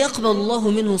 لا يقبل الله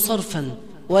منه صرفا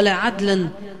ولا عدلا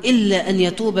إلا أن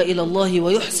يتوب إلى الله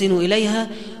ويحسن إليها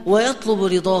ويطلب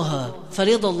رضاها،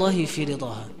 فرضا الله في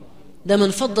رضاها. ده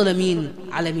من فضل مين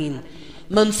على مين؟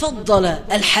 من فضل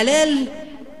الحلال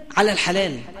على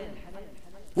الحلال.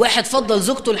 واحد فضل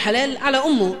زوجته الحلال على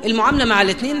أمه، المعاملة مع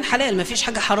الاثنين حلال، ما فيش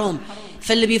حاجة حرام.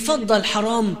 فاللي بيفضل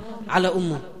حرام على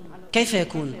أمه كيف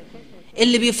يكون؟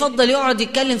 اللي بيفضل يقعد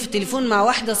يتكلم في التليفون مع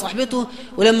واحدة صاحبته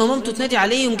ولما مامته تنادي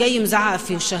عليه يوم جاي مزعق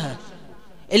في وشها.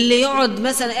 اللي يقعد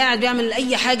مثلا قاعد بيعمل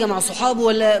أي حاجة مع صحابه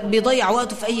ولا بيضيع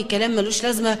وقته في أي كلام ملوش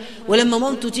لازمة، ولما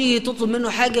مامته تيجي تطلب منه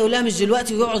حاجة يقول لها مش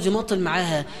دلوقتي ويقعد يماطل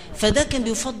معاها. فده كان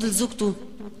بيفضل زوجته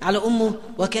على أمه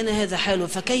وكان هذا حاله.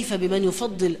 فكيف بمن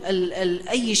يفضل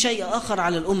أي شيء آخر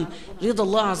على الأم؟ رضا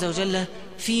الله عز وجل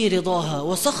في رضاها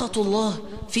وسخط الله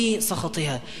في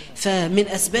سخطها. فمن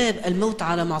أسباب الموت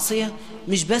على معصية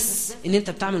مش بس إن أنت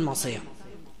بتعمل معصية.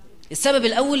 السبب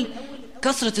الأول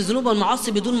كثرة الذنوب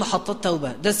والمعاصي بدون محطات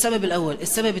توبة، ده السبب الأول.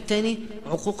 السبب الثاني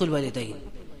عقوق الوالدين.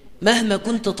 مهما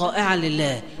كنت طائعا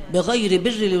لله بغير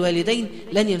بر للوالدين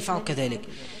لن ينفعك ذلك.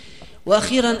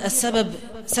 وأخيرا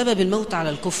سبب الموت على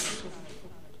الكفر.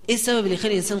 إيه السبب اللي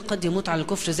يخلي الإنسان قد يموت على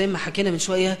الكفر؟ زي ما حكينا من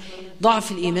شوية،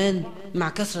 ضعف الإيمان مع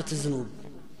كثرة الذنوب.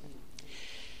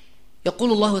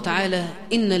 يقول الله تعالى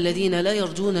إن الذين لا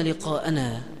يرجون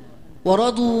لقاءنا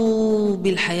ورضوا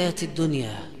بالحياة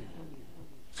الدنيا.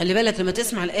 خلي بالك لما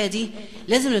تسمع الآية دي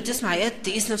لازم لما تسمع آيات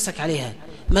تقيس نفسك عليها.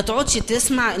 ما تقعدش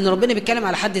تسمع ان ربنا بيتكلم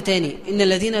على حد تاني، ان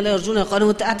الذين لا يرجون لقاءنا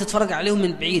وانت قاعد تتفرج عليهم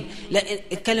من بعيد. لا،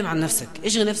 اتكلم عن نفسك،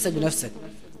 اشغل نفسك بنفسك.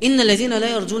 ان الذين لا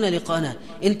يرجون لقاءنا،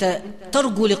 انت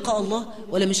ترجو لقاء الله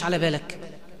ولا مش على بالك؟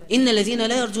 ان الذين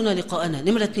لا يرجون لقاءنا.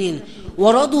 نمرة 2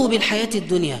 ورضوا بالحياة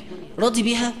الدنيا. راضي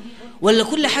بيها ولا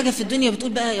كل حاجة في الدنيا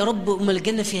بتقول بقى يا رب امال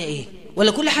الجنة فيها ايه؟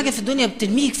 ولا كل حاجة في الدنيا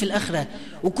بترميك في الآخرة،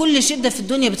 وكل شدة في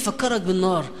الدنيا بتفكرك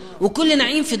بالنار، وكل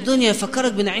نعيم في الدنيا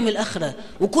يفكرك بنعيم الآخرة،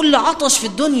 وكل عطش في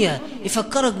الدنيا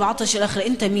يفكرك بعطش الآخرة؟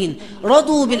 انت مين؟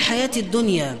 رضوا بالحياة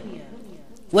الدنيا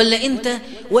ولا انت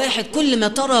واحد كل ما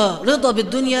ترى رضا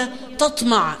بالدنيا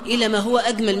تطمع إلى ما هو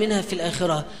أجمل منها في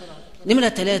الآخرة؟ نمرة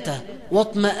 3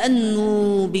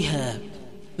 واطمأنوا بها.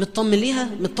 مطمن ليها؟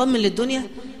 مطمن للدنيا؟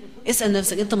 اسأل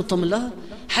نفسك انت مطمن لها؟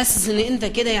 حاسس ان انت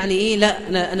كده يعني ايه؟ لا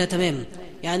انا تمام،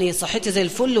 يعني صحتي زي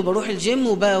الفل وبروح الجيم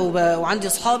وعندي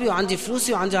اصحابي وعندي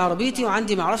فلوسي وعندي عربيتي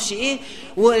وعندي معرفش ايه،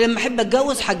 ولما احب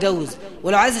اتجوز هتجوز،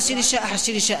 ولو عايز اشتري شقه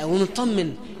هشتري شقه،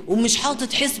 ومطمن ومش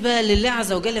حاطط حسبه لله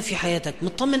عز وجل في حياتك.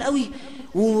 مطمن قوي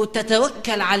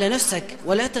وتتوكل على نفسك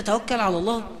ولا تتوكل على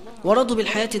الله. ورضوا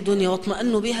بالحياة الدنيا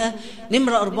واطمأنوا بها.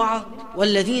 نمرة 4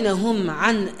 والذين هم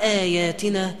عن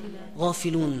آياتنا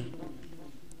غافلون.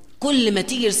 كل ما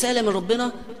تيجي رسالة من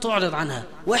ربنا تعرض عنها.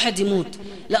 واحد يموت،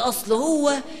 لا أصل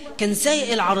هو كان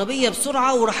سايق العربية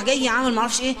بسرعة وراح جاي عامل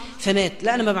معرفش إيه فمات.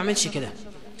 لا أنا ما بعملش كده.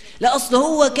 لا أصل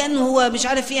هو مش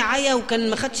عارف إيه عيا وكان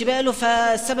ما خدش باله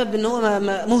فالسبب إن هو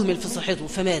مهمل في صحته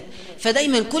فمات.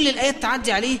 فدايما كل الآيات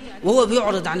تعدي عليه وهو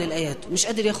بيعرض عن الآيات مش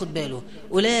قادر ياخد باله.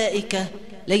 أولئك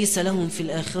ليس لهم في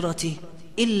الآخرة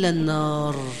إلا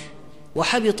النار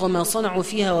وحبط ما صنعوا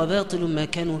فيها وباطل ما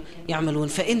كانوا يعملون.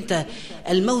 فأنت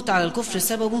الموت على الكفر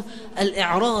سببه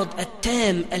الإعراض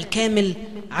التام الكامل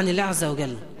عن الله عز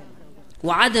وجل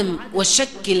وعدم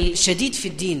والشك الشديد في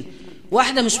الدين.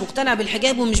 واحدة مش مقتنعة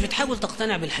بالحجاب ومش بتحاول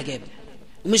تقتنع بالحجاب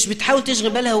ومش بتحاول تشغل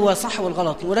بالها هو صح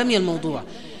والغلط ورمي الموضوع.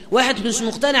 واحد مش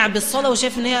مقتنع بالصلاة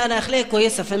وشايف ان هي انا اخلاقي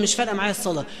كويسة فمش فارقة معايا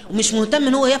الصلاة ومش مهتم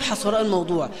ان هو يبحث وراء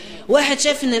الموضوع. واحد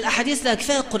شايف ان الاحاديث لا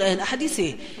كفاية القرآن. احاديث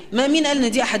ايه؟ ما مين قال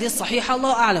ان دي احاديث صحيحة؟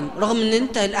 الله اعلم. رغم ان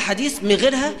انت الاحاديث من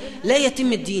غيرها لا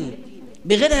يتم الدين،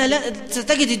 بغيرها لا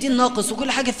ستجد الدين ناقص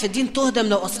وكل حاجة في الدين تهدم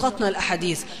لو أسقطنا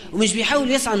الأحاديث. ومش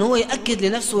بيحاول يسعى أن هو يأكد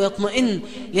لنفسه ويطمئن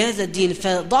لهذا الدين.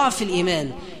 فضعف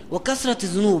الإيمان وكثرة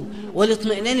الذنوب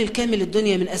والاطمئنان الكامل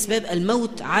للدنيا من أسباب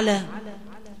الموت على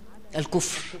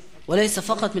الكفر وليس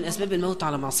فقط من أسباب الموت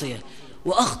على معصية.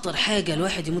 وأخطر حاجة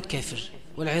الواحد يموت كافر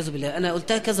والعياذ بالله. أنا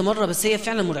قلتها كذا مرة بس هي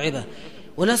فعلا مرعبة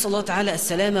ونسأل الله تعالى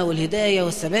السلامة والهداية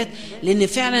والثبات، لأن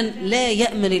فعلا لا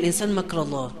يأمن الإنسان مكر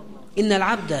الله. إن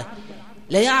العبد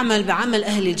لا يعمل بعمل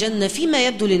أهل الجنة فيما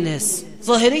يبدو للناس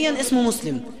ظاهريا اسمه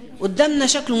مسلم قدامنا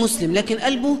شكله مسلم لكن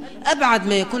قلبه أبعد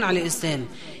ما يكون على الإسلام.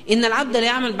 إن العبد لا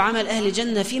يعمل بعمل أهل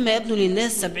الجنة فيما يبدو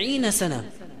للناس 70 سنة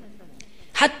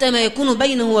حتى ما يكون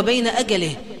بينه وبين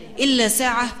أجله إلا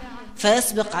ساعة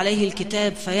فيسبق عليه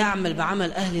الكتاب فيعمل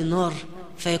بعمل أهل النار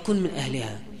فيكون من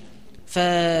أهلها.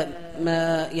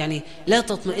 فما يعني لا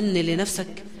تطمئن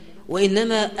لنفسك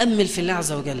وإنما أمل في الله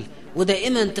عز وجل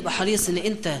ودائما تبقى حريص إن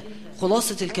أنت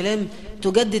خلاصة الكلام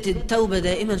تجدد التوبة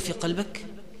دائما في قلبك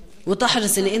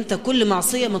وتحرص ان انت كل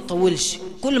معصية ما تطولش.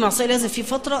 كل معصية لازم في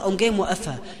فترة أقوم جاي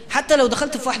موقفها حتى لو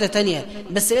دخلت في واحدة تانية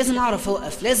بس لازم أعرف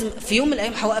أوقف. لازم في يوم من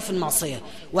الأيام هوقف المعصية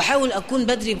وحاول أكون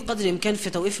بدري بقدر الإمكان في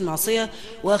توقيف المعصية.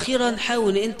 وأخيرا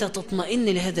حاول ان انت تطمئن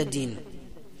لهذا الدين.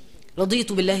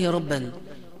 رضيت بالله ربا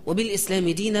وبالإسلام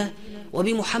دينا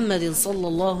وبمحمد صلى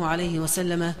الله عليه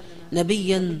وسلم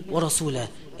نبيا ورسولا.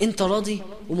 انت راضي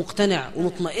ومقتنع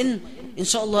ومطمئن إن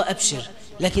شاء الله أبشر.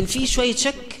 لكن في شوية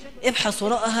شك ابحث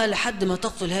وراءها لحد ما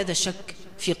تقتل هذا الشك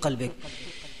في قلبك.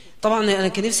 طبعا أنا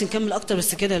كان نفسي نكمل أكتر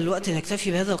بس كده الوقت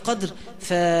نكتفي بهذا القدر.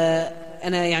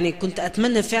 فأنا يعني كنت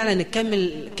أتمنى فعلا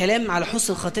نكمل كلام على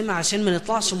حسن الخاتمة عشان ما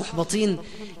نطلعش محبطين،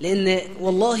 لأن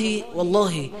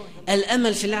والله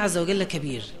الأمل في الله عز وجل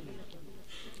كبير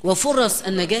وفرص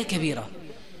النجاة كبيرة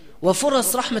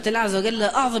وفرص رحمة الله عز وجل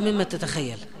أعظم مما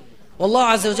تتخيل. والله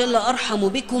عز وجل أرحم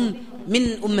بكم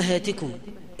من أمهاتكم.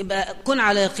 يبقى كن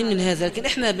على يقين من هذا. لكن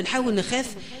احنا بنحاول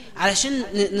نخاف علشان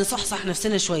نصحصح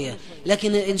نفسنا شوية.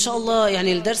 لكن ان شاء الله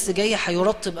يعني الدرس جاي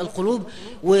هيرطب القلوب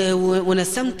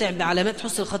ونستمتع بعلامات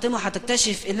حسن الخاتمة.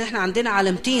 وهتكتشف ان احنا عندنا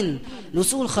علامتين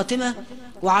لسوء الخاتمة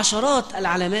وعشرات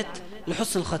العلامات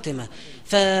لحسن الخاتمة.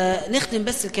 فنختم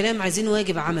بس الكلام عايزين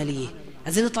واجب عملي.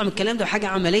 عايزين نطلع من الكلام ده بحاجة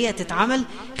عملية تتعمل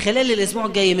خلال الأسبوع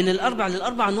الجاي من الأربع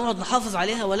للأربع نقعد نحافظ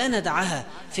عليها ولا ندعها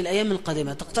في الأيام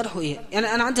القادمة. تقترحوا إيه؟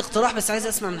 يعني أنا عندي اقتراح بس عايز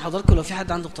أسمع من حضراتكم لو في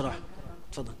حد عنده اقتراح.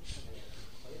 اتفضل.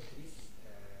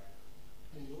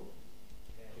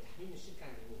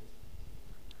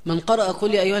 من قرأ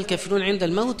قل يا أيها الكافرون عند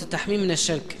الموت تحميم من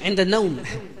الشرك عند النوم.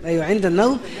 أيوة عند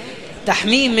النوم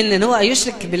تحميم من ان هو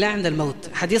يشرك بالله عند الموت.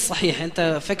 حديث صحيح.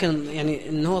 انت فاكر يعني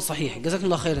ان هو صحيح؟ جزاكم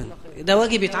الله خيرا. ده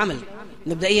واجب يتعمل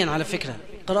مبدئيا على فكرة.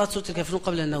 قراءة سورة الكافرون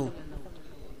قبل النوم.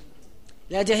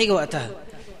 لا دي هيجي وقتها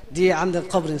دي عند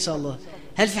القبر ان شاء الله.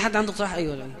 هل في حد عنده اقتراح؟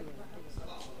 ايوه.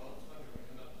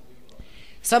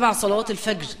 7 صلوات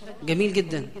الفجر جميل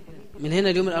جدا من هنا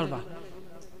اليوم الأربع.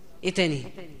 ايه تاني؟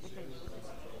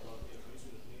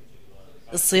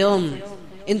 الصيام.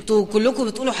 انتوا كلكم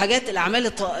بتقولوا حاجات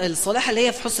الأعمال الصالحة اللي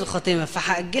هي في حسن الخاتمة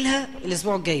فهأجلها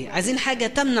الأسبوع الجاي. عايزين حاجة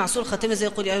تمنع سوء الخاتمة زي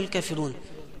يقول يا أيها الكافرون.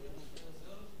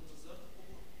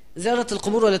 زيارة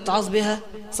القبور والاتعاظ بها.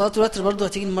 صلاة الوتر برضو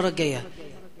هتيجي المرة الجاية.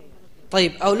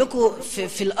 طيب أقول لكم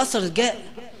في الأثر جاء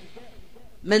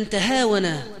من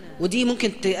تهاون، ودي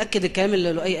ممكن تأكد الكلام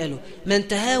اللي لؤي قاله، من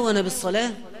تهاون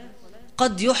بالصلاة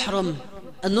قد يحرم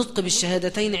النطق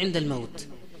بالشهادتين عند الموت.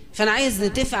 فأنا عايز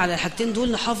نتفق على الحاجتين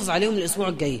دول نحافظ عليهم الأسبوع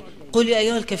الجاي. قل يا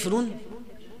أيها الكافرون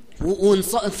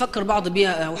ونفكر بعض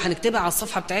بيها وهنكتبها على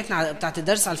الصفحة بتاعت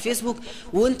الدرس على الفيسبوك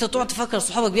وانت تقعد تفكر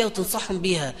صحابك بيها وتنصحهم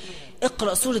بيها.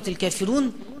 اقرأ سورة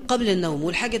الكافرون قبل النوم.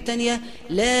 والحاجة التانية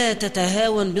لا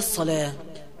تتهاون بالصلاة.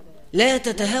 لا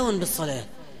تتهاون بالصلاة.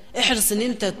 احرص ان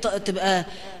انت تبقى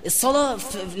الصلاة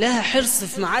لها حرص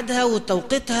في ميعادها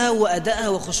وتوقيتها وأدائها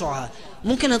وخشوعها.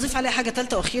 ممكن أضيف عليها حاجة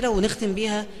ثالثة وأخيرة ونختم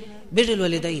بيها بر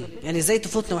الوالدين. يعني ازاي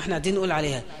تفوتنا واحنا قاعدين نقول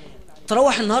عليها.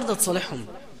 تروح النهاردة تصالحهم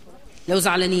لو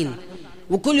زعلانين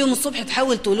وكل يوم الصبح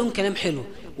تحاول تقول لهم كلام حلو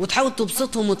وتحاول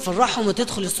تبسطهم وتفرحهم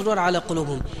وتدخل السرور على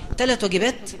قلوبهم. 3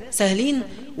 واجبات سهلين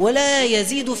ولا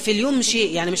يزيدوا في اليوم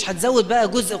شيء، يعني مش هتزود بقى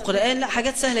جزء قرآن، لا،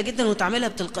 حاجات سهلة جدا وتعملها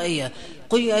بتلقائية.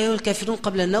 قل يا أيها الكافرون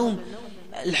قبل النوم،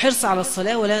 الحرص على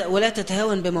الصلاة ولا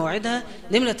تتهاون بموعدها.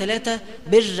 نمرة 3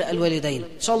 بر الوالدين.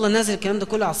 إن شاء الله نازل الكلام ده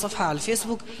كله على الصفحة على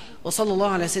الفيسبوك. وصلى الله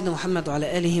على سيدنا محمد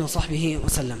وعلى آله وصحبه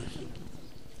وسلم.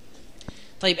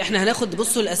 طيب احنا هناخد،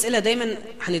 بصوا الأسئلة دايما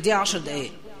هنديها 10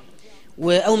 دقايق،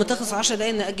 وأول ما تخلص 10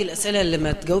 دقايق نأجل الأسئلة اللي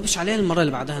ما تجاوبش عليها المرة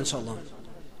اللي بعدها إن شاء الله.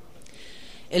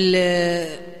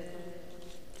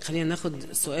 خلينا ناخد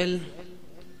السؤال.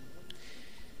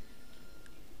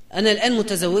 أنا الآن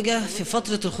متزوجة، في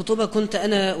فترة الخطوبة كنت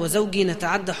أنا وزوجي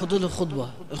نتعدى حدود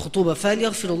الخطوبة، فهل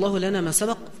يغفر الله لنا ما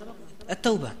سبق؟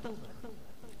 التوبة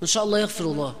إن شاء الله يغفر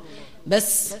الله،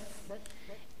 بس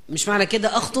مش معنى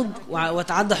كده أخطب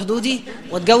وأتعدى حدودي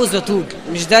وأتجوز وأتوب،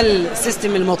 مش ده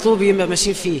السيستم المطلوب يبقى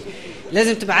ماشيين فيه.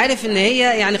 لازم تبقى عارف إن هي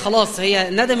يعني خلاص هي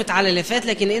ندمت على اللي فات،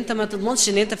 لكن أنت ما تضمنش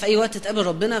إن أنت في أي وقت تقابل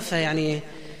ربنا، فيعني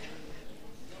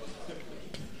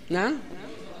نعم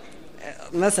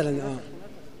مثلا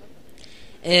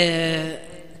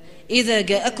إذا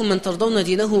جاءكم من ترضون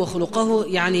دينه وخلقه،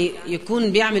 يعني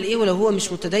يكون بيعمل إيه ولو هو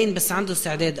مش متدين بس عنده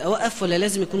استعداد؟ أوقف ولا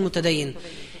لازم يكون متدين؟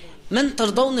 من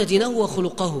ترضون دينه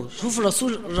وخلقه، شوف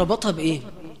الرسول ربطها بإيه؟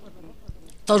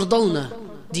 ترضون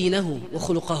دينه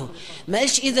وخلقه، ما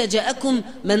قالش إذا جاءكم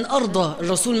من أرضى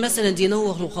الرسول مثلا دينه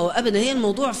وخلقه، أبدا. هي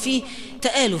الموضوع فيه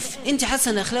تآلف، أنت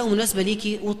حاسة أن أخلاقه مناسبة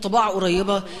ليكي والطباع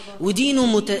قريبة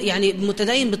ودينه يعني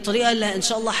متدين بالطريقة اللي إن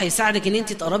شاء الله هيساعدك أن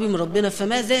أنت تقربي من ربنا،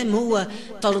 فما دام هو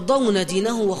ترضون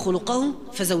دينه وخلقه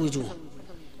فزوجوه.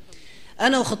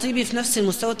 أنا وخطيبي في نفس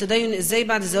المستوى التدين، إزاي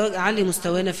بعد الزواج أعلي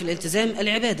مستوانا في الالتزام؟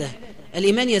 العبادة،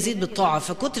 الإيمان يزيد بالطاعة،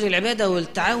 فكتر العبادة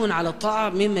والتعاون على الطاعة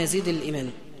مما يزيد الإيمان.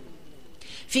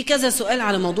 في كذا سؤال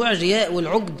على موضوع الرياء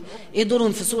والعجب، ايه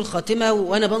دورهم في سوء الخاتمة؟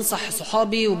 وانا بنصح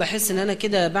صحابي وبحس ان انا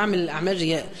كده بعمل اعمال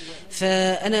رياء،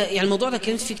 فانا يعني الموضوع ده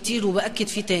كلمت فيه كتير وبأكد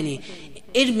فيه تاني.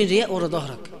 ارمي الرياء ورا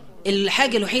ظهرك.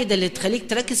 الحاجة الوحيدة اللي تخليك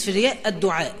تركز في الرياء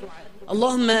الدعاء،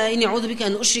 اللهم اني اعوذ بك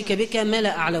ان اشرك بك ما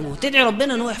لا اعلمه، تدعي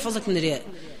ربنا ان هو يحفظك من الرياء،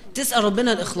 تسأل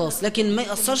ربنا الإخلاص، لكن ما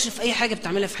يأثرش في أي حاجة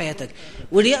بتعملها في حياتك.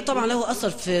 والرياء طبعا له أثر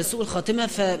في سوء الخاتمة،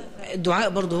 فالدعاء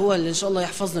برضه هو اللي إن شاء الله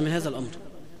يحفظنا من هذا الأمر.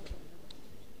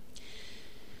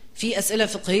 في أسئلة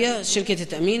فقهية شركة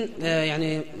التأمين،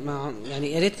 يعني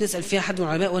يا ريت نسأل فيها حد من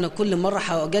العلماء، وأنا كل مرة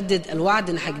هأجدد الوعد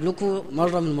إن هجيب لكم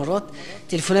مرة من المرات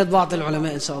تليفونات بعض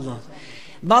العلماء إن شاء الله.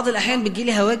 بعض الأحيان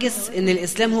بتجيلي هواجس إن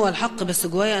الإسلام هو الحق، بس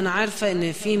جوايا أنا عارفة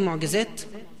إن في معجزات،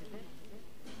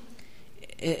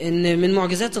 إن من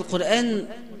معجزات القرآن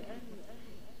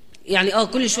يعني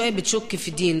كل شوية بتشك في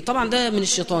الدين. طبعا ده من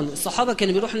الشيطان. الصحابة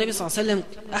كانوا بيروحوا النبي صلى الله عليه وسلم،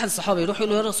 أحد الصحابة يروح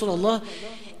يقول له يا رسول الله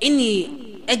إني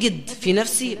أجد في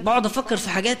نفسي، بقعد أفكر في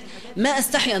حاجات ما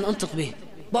أستحي أن أنطق به،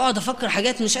 بقعد أفكر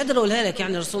حاجات مش قادر أقولها لك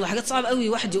يعني يا رسول الله، حاجات صعبة قوي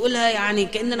واحد يقولها يعني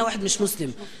كأننا واحد مش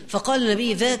مسلم. فقال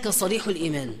النبي ذاك صريح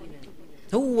الإيمان،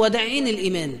 هو ده عين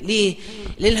الإيمان. ليه؟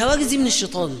 للهواجس دي من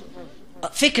الشيطان،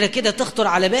 فكرة كده تخطر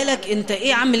على بالك، انت ايه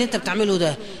يا عم اللي انت بتعمله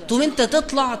ده، تقوم انت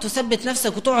تطلع تثبت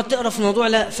نفسك وتقعد تقرا في الموضوع،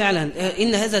 لا فعلا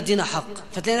ان هذا الدين حق،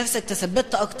 فتلاقي نفسك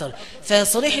تثبت اكتر.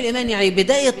 فصريح الايمان يعني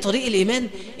بداية طريق الايمان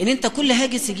ان انت كل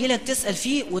هاجس يجيلك تسأل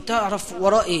فيه وتعرف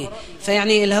وراه ايه.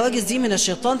 فيعني الهواجس دي من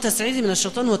الشيطان، تستعيذي من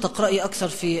الشيطان وتقرأي اكثر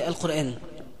في القرآن.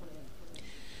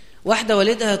 واحدة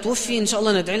والدها توفي، ان شاء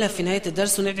الله ندعي لها في نهاية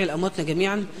الدرس، وندعي لأمواتنا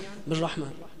جميعا بالرحمة.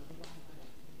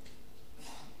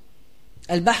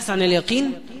 البحث عن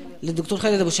اليقين للدكتور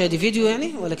خالد أبو شادي، فيديو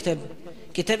يعني ولا كتاب؟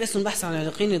 كتاب اسمه البحث عن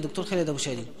اليقين للدكتور خالد أبو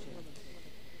شادي.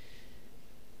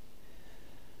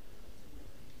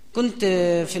 كنت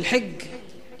في الحج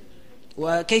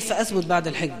وكيف أثبت بعد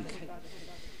الحج.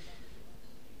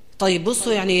 طيب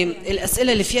بصوا، يعني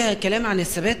الأسئلة اللي فيها كلام عن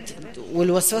الثبات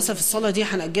والوسوسة في الصلاة دي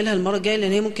هنأجلها المرة الجاية،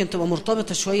 لأن هي ممكن تبقى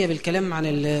مرتبطة شوية بالكلام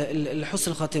عن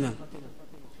حسن الخاتمة.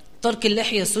 ترك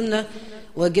اللحية سنة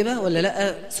واجبة ولا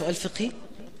لا؟ سؤال فقهي.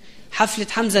 حفلة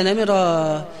حمزة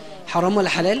نمرة حرام ولا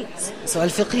حلال؟ سؤال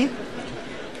فقهي.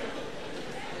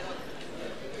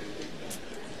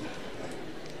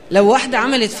 لو واحدة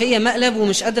عملت فيا مقلب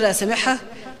ومش قادرة أسامحها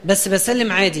بس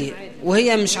بسلم عادي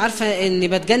وهي مش عارفة إني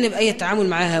بتجنب أي تعامل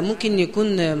معاها، ممكن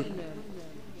يكون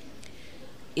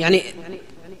يعني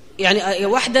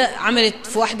واحدة عملت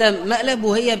في واحدة مقلب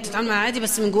وهي بتتعامل معاها عادي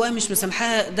بس من جواها مش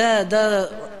مسامحاها،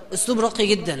 ده اسلوب راقي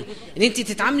جدا ان انت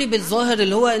تتعاملي بالظاهر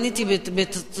اللي هو ان انت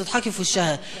بتضحكي في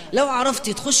وشها. لو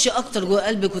عرفتي تخشي اكتر جوه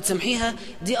قلبك وتسامحيها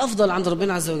دي افضل عند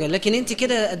ربنا عز وجل، لكن انت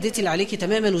كده اديتي اللي عليكي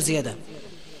تماما وزياده.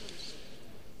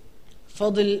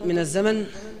 فاضل من الزمن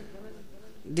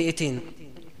دقيقتين.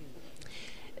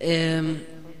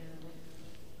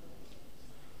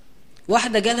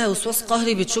 واحدة جالها وسواس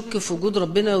قهري بتشك في وجود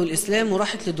ربنا والإسلام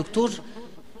وراحت للدكتور.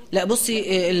 لا بصي،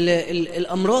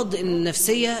 الأمراض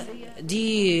النفسية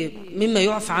دي مما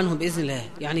يعفى عنه بإذن الله.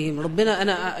 يعني ربنا،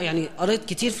 أنا يعني قريت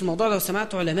كتير في الموضوع، لو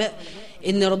سمعت علماء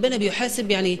إن ربنا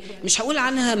بيحاسب، يعني مش هقول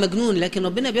عنها مجنون، لكن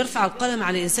ربنا بيرفع القلم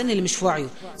عن الإنسان اللي مش في وعيه،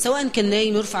 سواء كان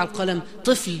نايم يرفع القلم،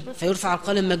 طفل فيرفع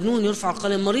القلم، مجنون يرفع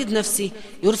القلم، مريض نفسي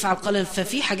يرفع القلم.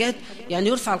 ففي حاجات يعني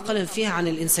يرفع القلم فيها عن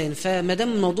الإنسان. فما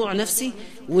دام الموضوع نفسي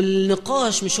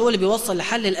والنقاش مش هو اللي بيوصل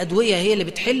لحل، الأدوية هي اللي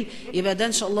بتحل، يبقى ده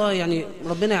إن شاء الله يعني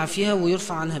ربنا يعافيها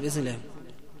ويرفع عنها بإذن الله.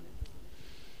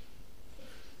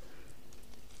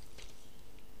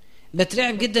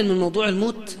 بترعب جدا من موضوع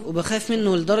الموت وبخاف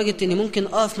منه لدرجة اني ممكن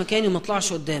اقف مكاني وما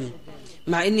اطلعش قدامه،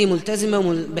 مع اني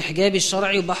ملتزمة بحجابي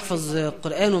الشرعي وبحفظ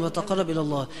قرآن وبتقرب الى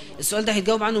الله. السؤال ده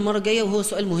هيتجاوب عنه المرة الجاية، وهو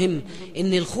سؤال مهم،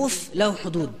 ان الخوف له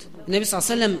حدود. النبي صلى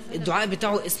الله عليه وسلم الدعاء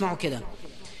بتاعه اسمعوا كده: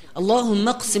 اللهم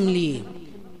اقسم لي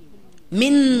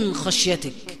من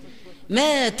خشيتك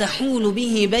ما تحول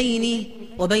به بيني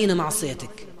وبين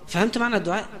معصيتك. فهمت معنى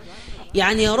الدعاء؟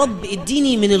 يعني يا رب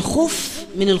اديني من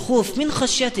الخوف من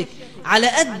خشيتك على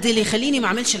قد اللي يخليني ما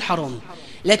اعملش الحرام.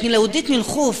 لكن لو اديتني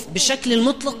الخوف بالشكل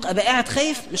المطلق ابقى قاعد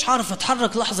خايف، مش هعرف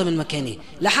اتحرك لحظه من مكاني،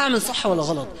 لا هعمل صح ولا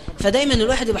غلط. فدايما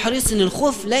الواحد يبقى حريص ان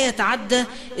الخوف لا يتعدى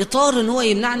اطار ان هو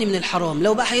يمنعني من الحرام.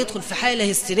 لو بقى هيدخل في حاله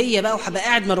هستيريه بقى وهبقى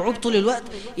قاعد مرعوب طول الوقت،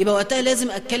 يبقى وقتها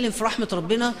لازم اتكلم في رحمه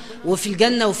ربنا وفي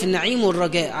الجنه وفي النعيم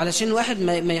والرجاء، علشان الواحد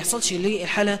ما يحصلش ليه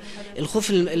الحاله الخوف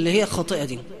اللي هي الخاطئه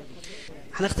دي.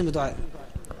 هنختم بدعاء،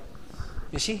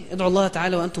 ماشي؟ ادعوا الله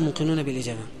تعالى وأنتم موقنون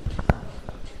بالإجابة.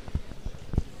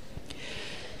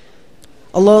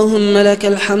 اللهم لك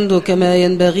الحمد كما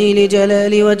ينبغي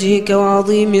لجلال وجهك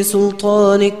وعظيم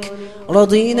سلطانك.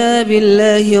 رضينا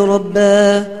بالله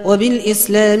ربا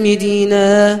وبالإسلام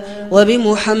دينا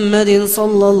وبمحمد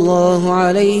صلى الله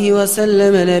عليه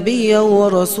وسلم نبيا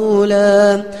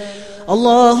ورسولا.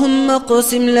 اللهم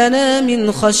اقسم لنا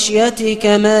من خشيتك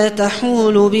ما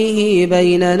تحول به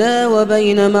بيننا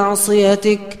وبين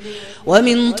معصيتك،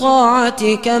 ومن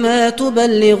طاعتك ما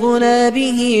تبلغنا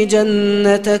به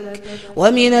جنتك،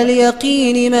 ومن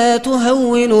اليقين ما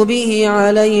تهون به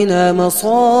علينا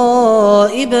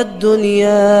مصائب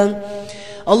الدنيا.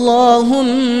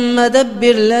 اللهم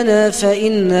دبر لنا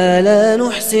فإنا لا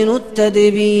نحسن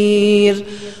التدبير.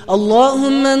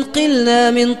 اللهم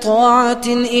انقلنا من طاعة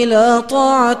إلى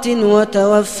طاعة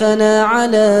وتوفنا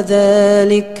على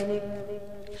ذلك.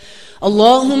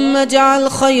 اللهم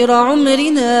اجعل خير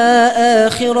عمرنا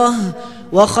آخرة،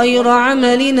 وخير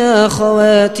عملنا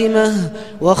خواتمه،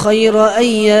 وخير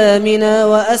أيامنا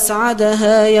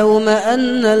وأسعدها يوم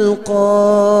أن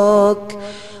نلقاك.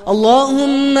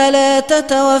 اللهم لا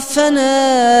تتوفنا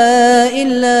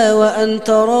إلا وأنت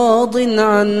راض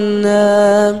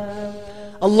عنا.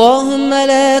 اللهم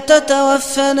لا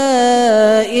تتوفنا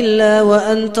إلا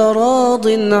وأنت راض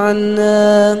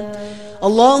عنا.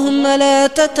 اللهم لا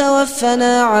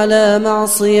تتوفنا على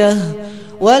معصية،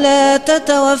 ولا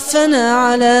تتوفنا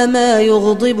على ما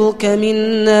يغضبك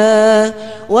منا،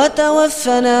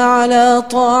 وتوفنا على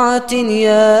طاعة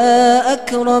يا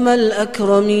أكرم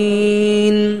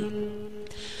الأكرمين.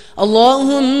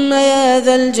 اللهم يا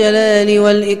ذا الجلال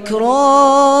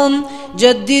والإكرام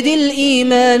جدد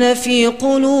الإيمان في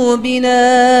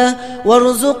قلوبنا،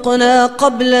 وارزقنا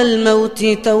قبل الموت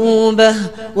توبة،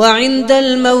 وعند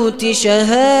الموت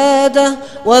شهادة،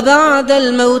 وبعد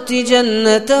الموت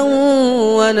جنة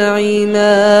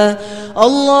ونعيما.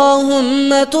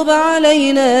 اللهم تب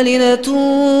علينا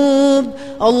لنتوب،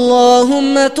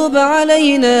 اللهم تب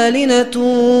علينا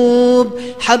لنتوب.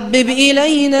 حبب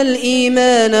إلينا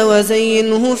الإيمان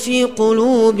وزينه في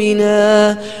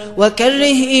قلوبنا،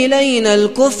 وكره إلينا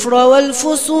الكفر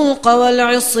والفسوق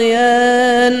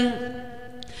والعصيان،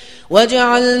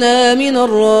 واجعلنا من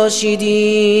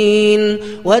الراشدين،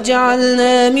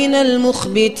 واجعلنا من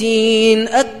المخبتين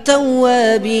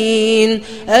التوابين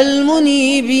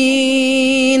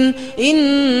المنيبين،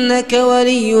 إنك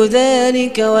ولي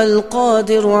ذلك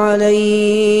والقادر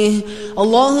عليه.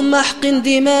 اللهم احقن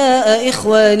دماء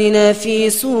إخواننا في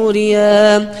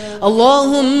سوريا،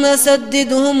 اللهم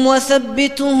سددهم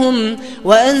وثبتهم،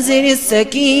 وأنزل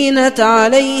السكينة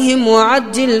عليهم،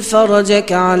 وعجل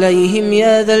فرجك عليهم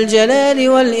يا ذا الجلال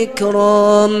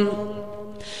والإكرام.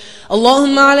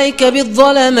 اللهم عليك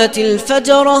بالظلمة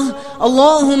الفجرة،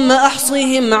 اللهم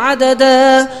أحصهم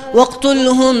عددا،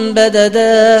 واقتلهم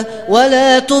بددا،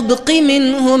 ولا تبق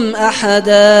منهم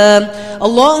أحدا.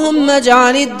 اللهم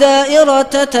اجعل الدائرة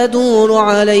تدور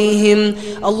عليهم.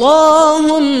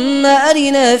 اللهم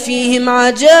أرنا فيهم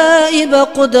عجائب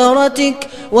قدرتك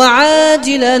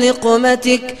وعاجل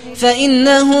نقمتك،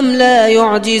 فإنهم لا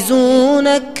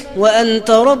يعجزونك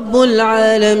وأنت رب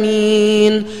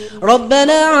العالمين.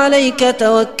 ربنا عليك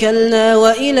توكلنا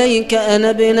وإليك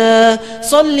أنبنا.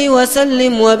 صل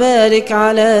وسلم وبارك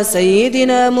على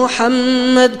سيدنا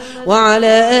محمد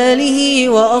وعلى آله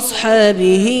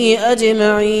وأصحابه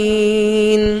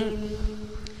أجمعين.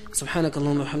 سبحانك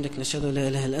اللهم وبحمدك، نشهد أن لا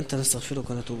إله إلا أنت، نستغفرك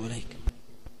ونتوب إليك.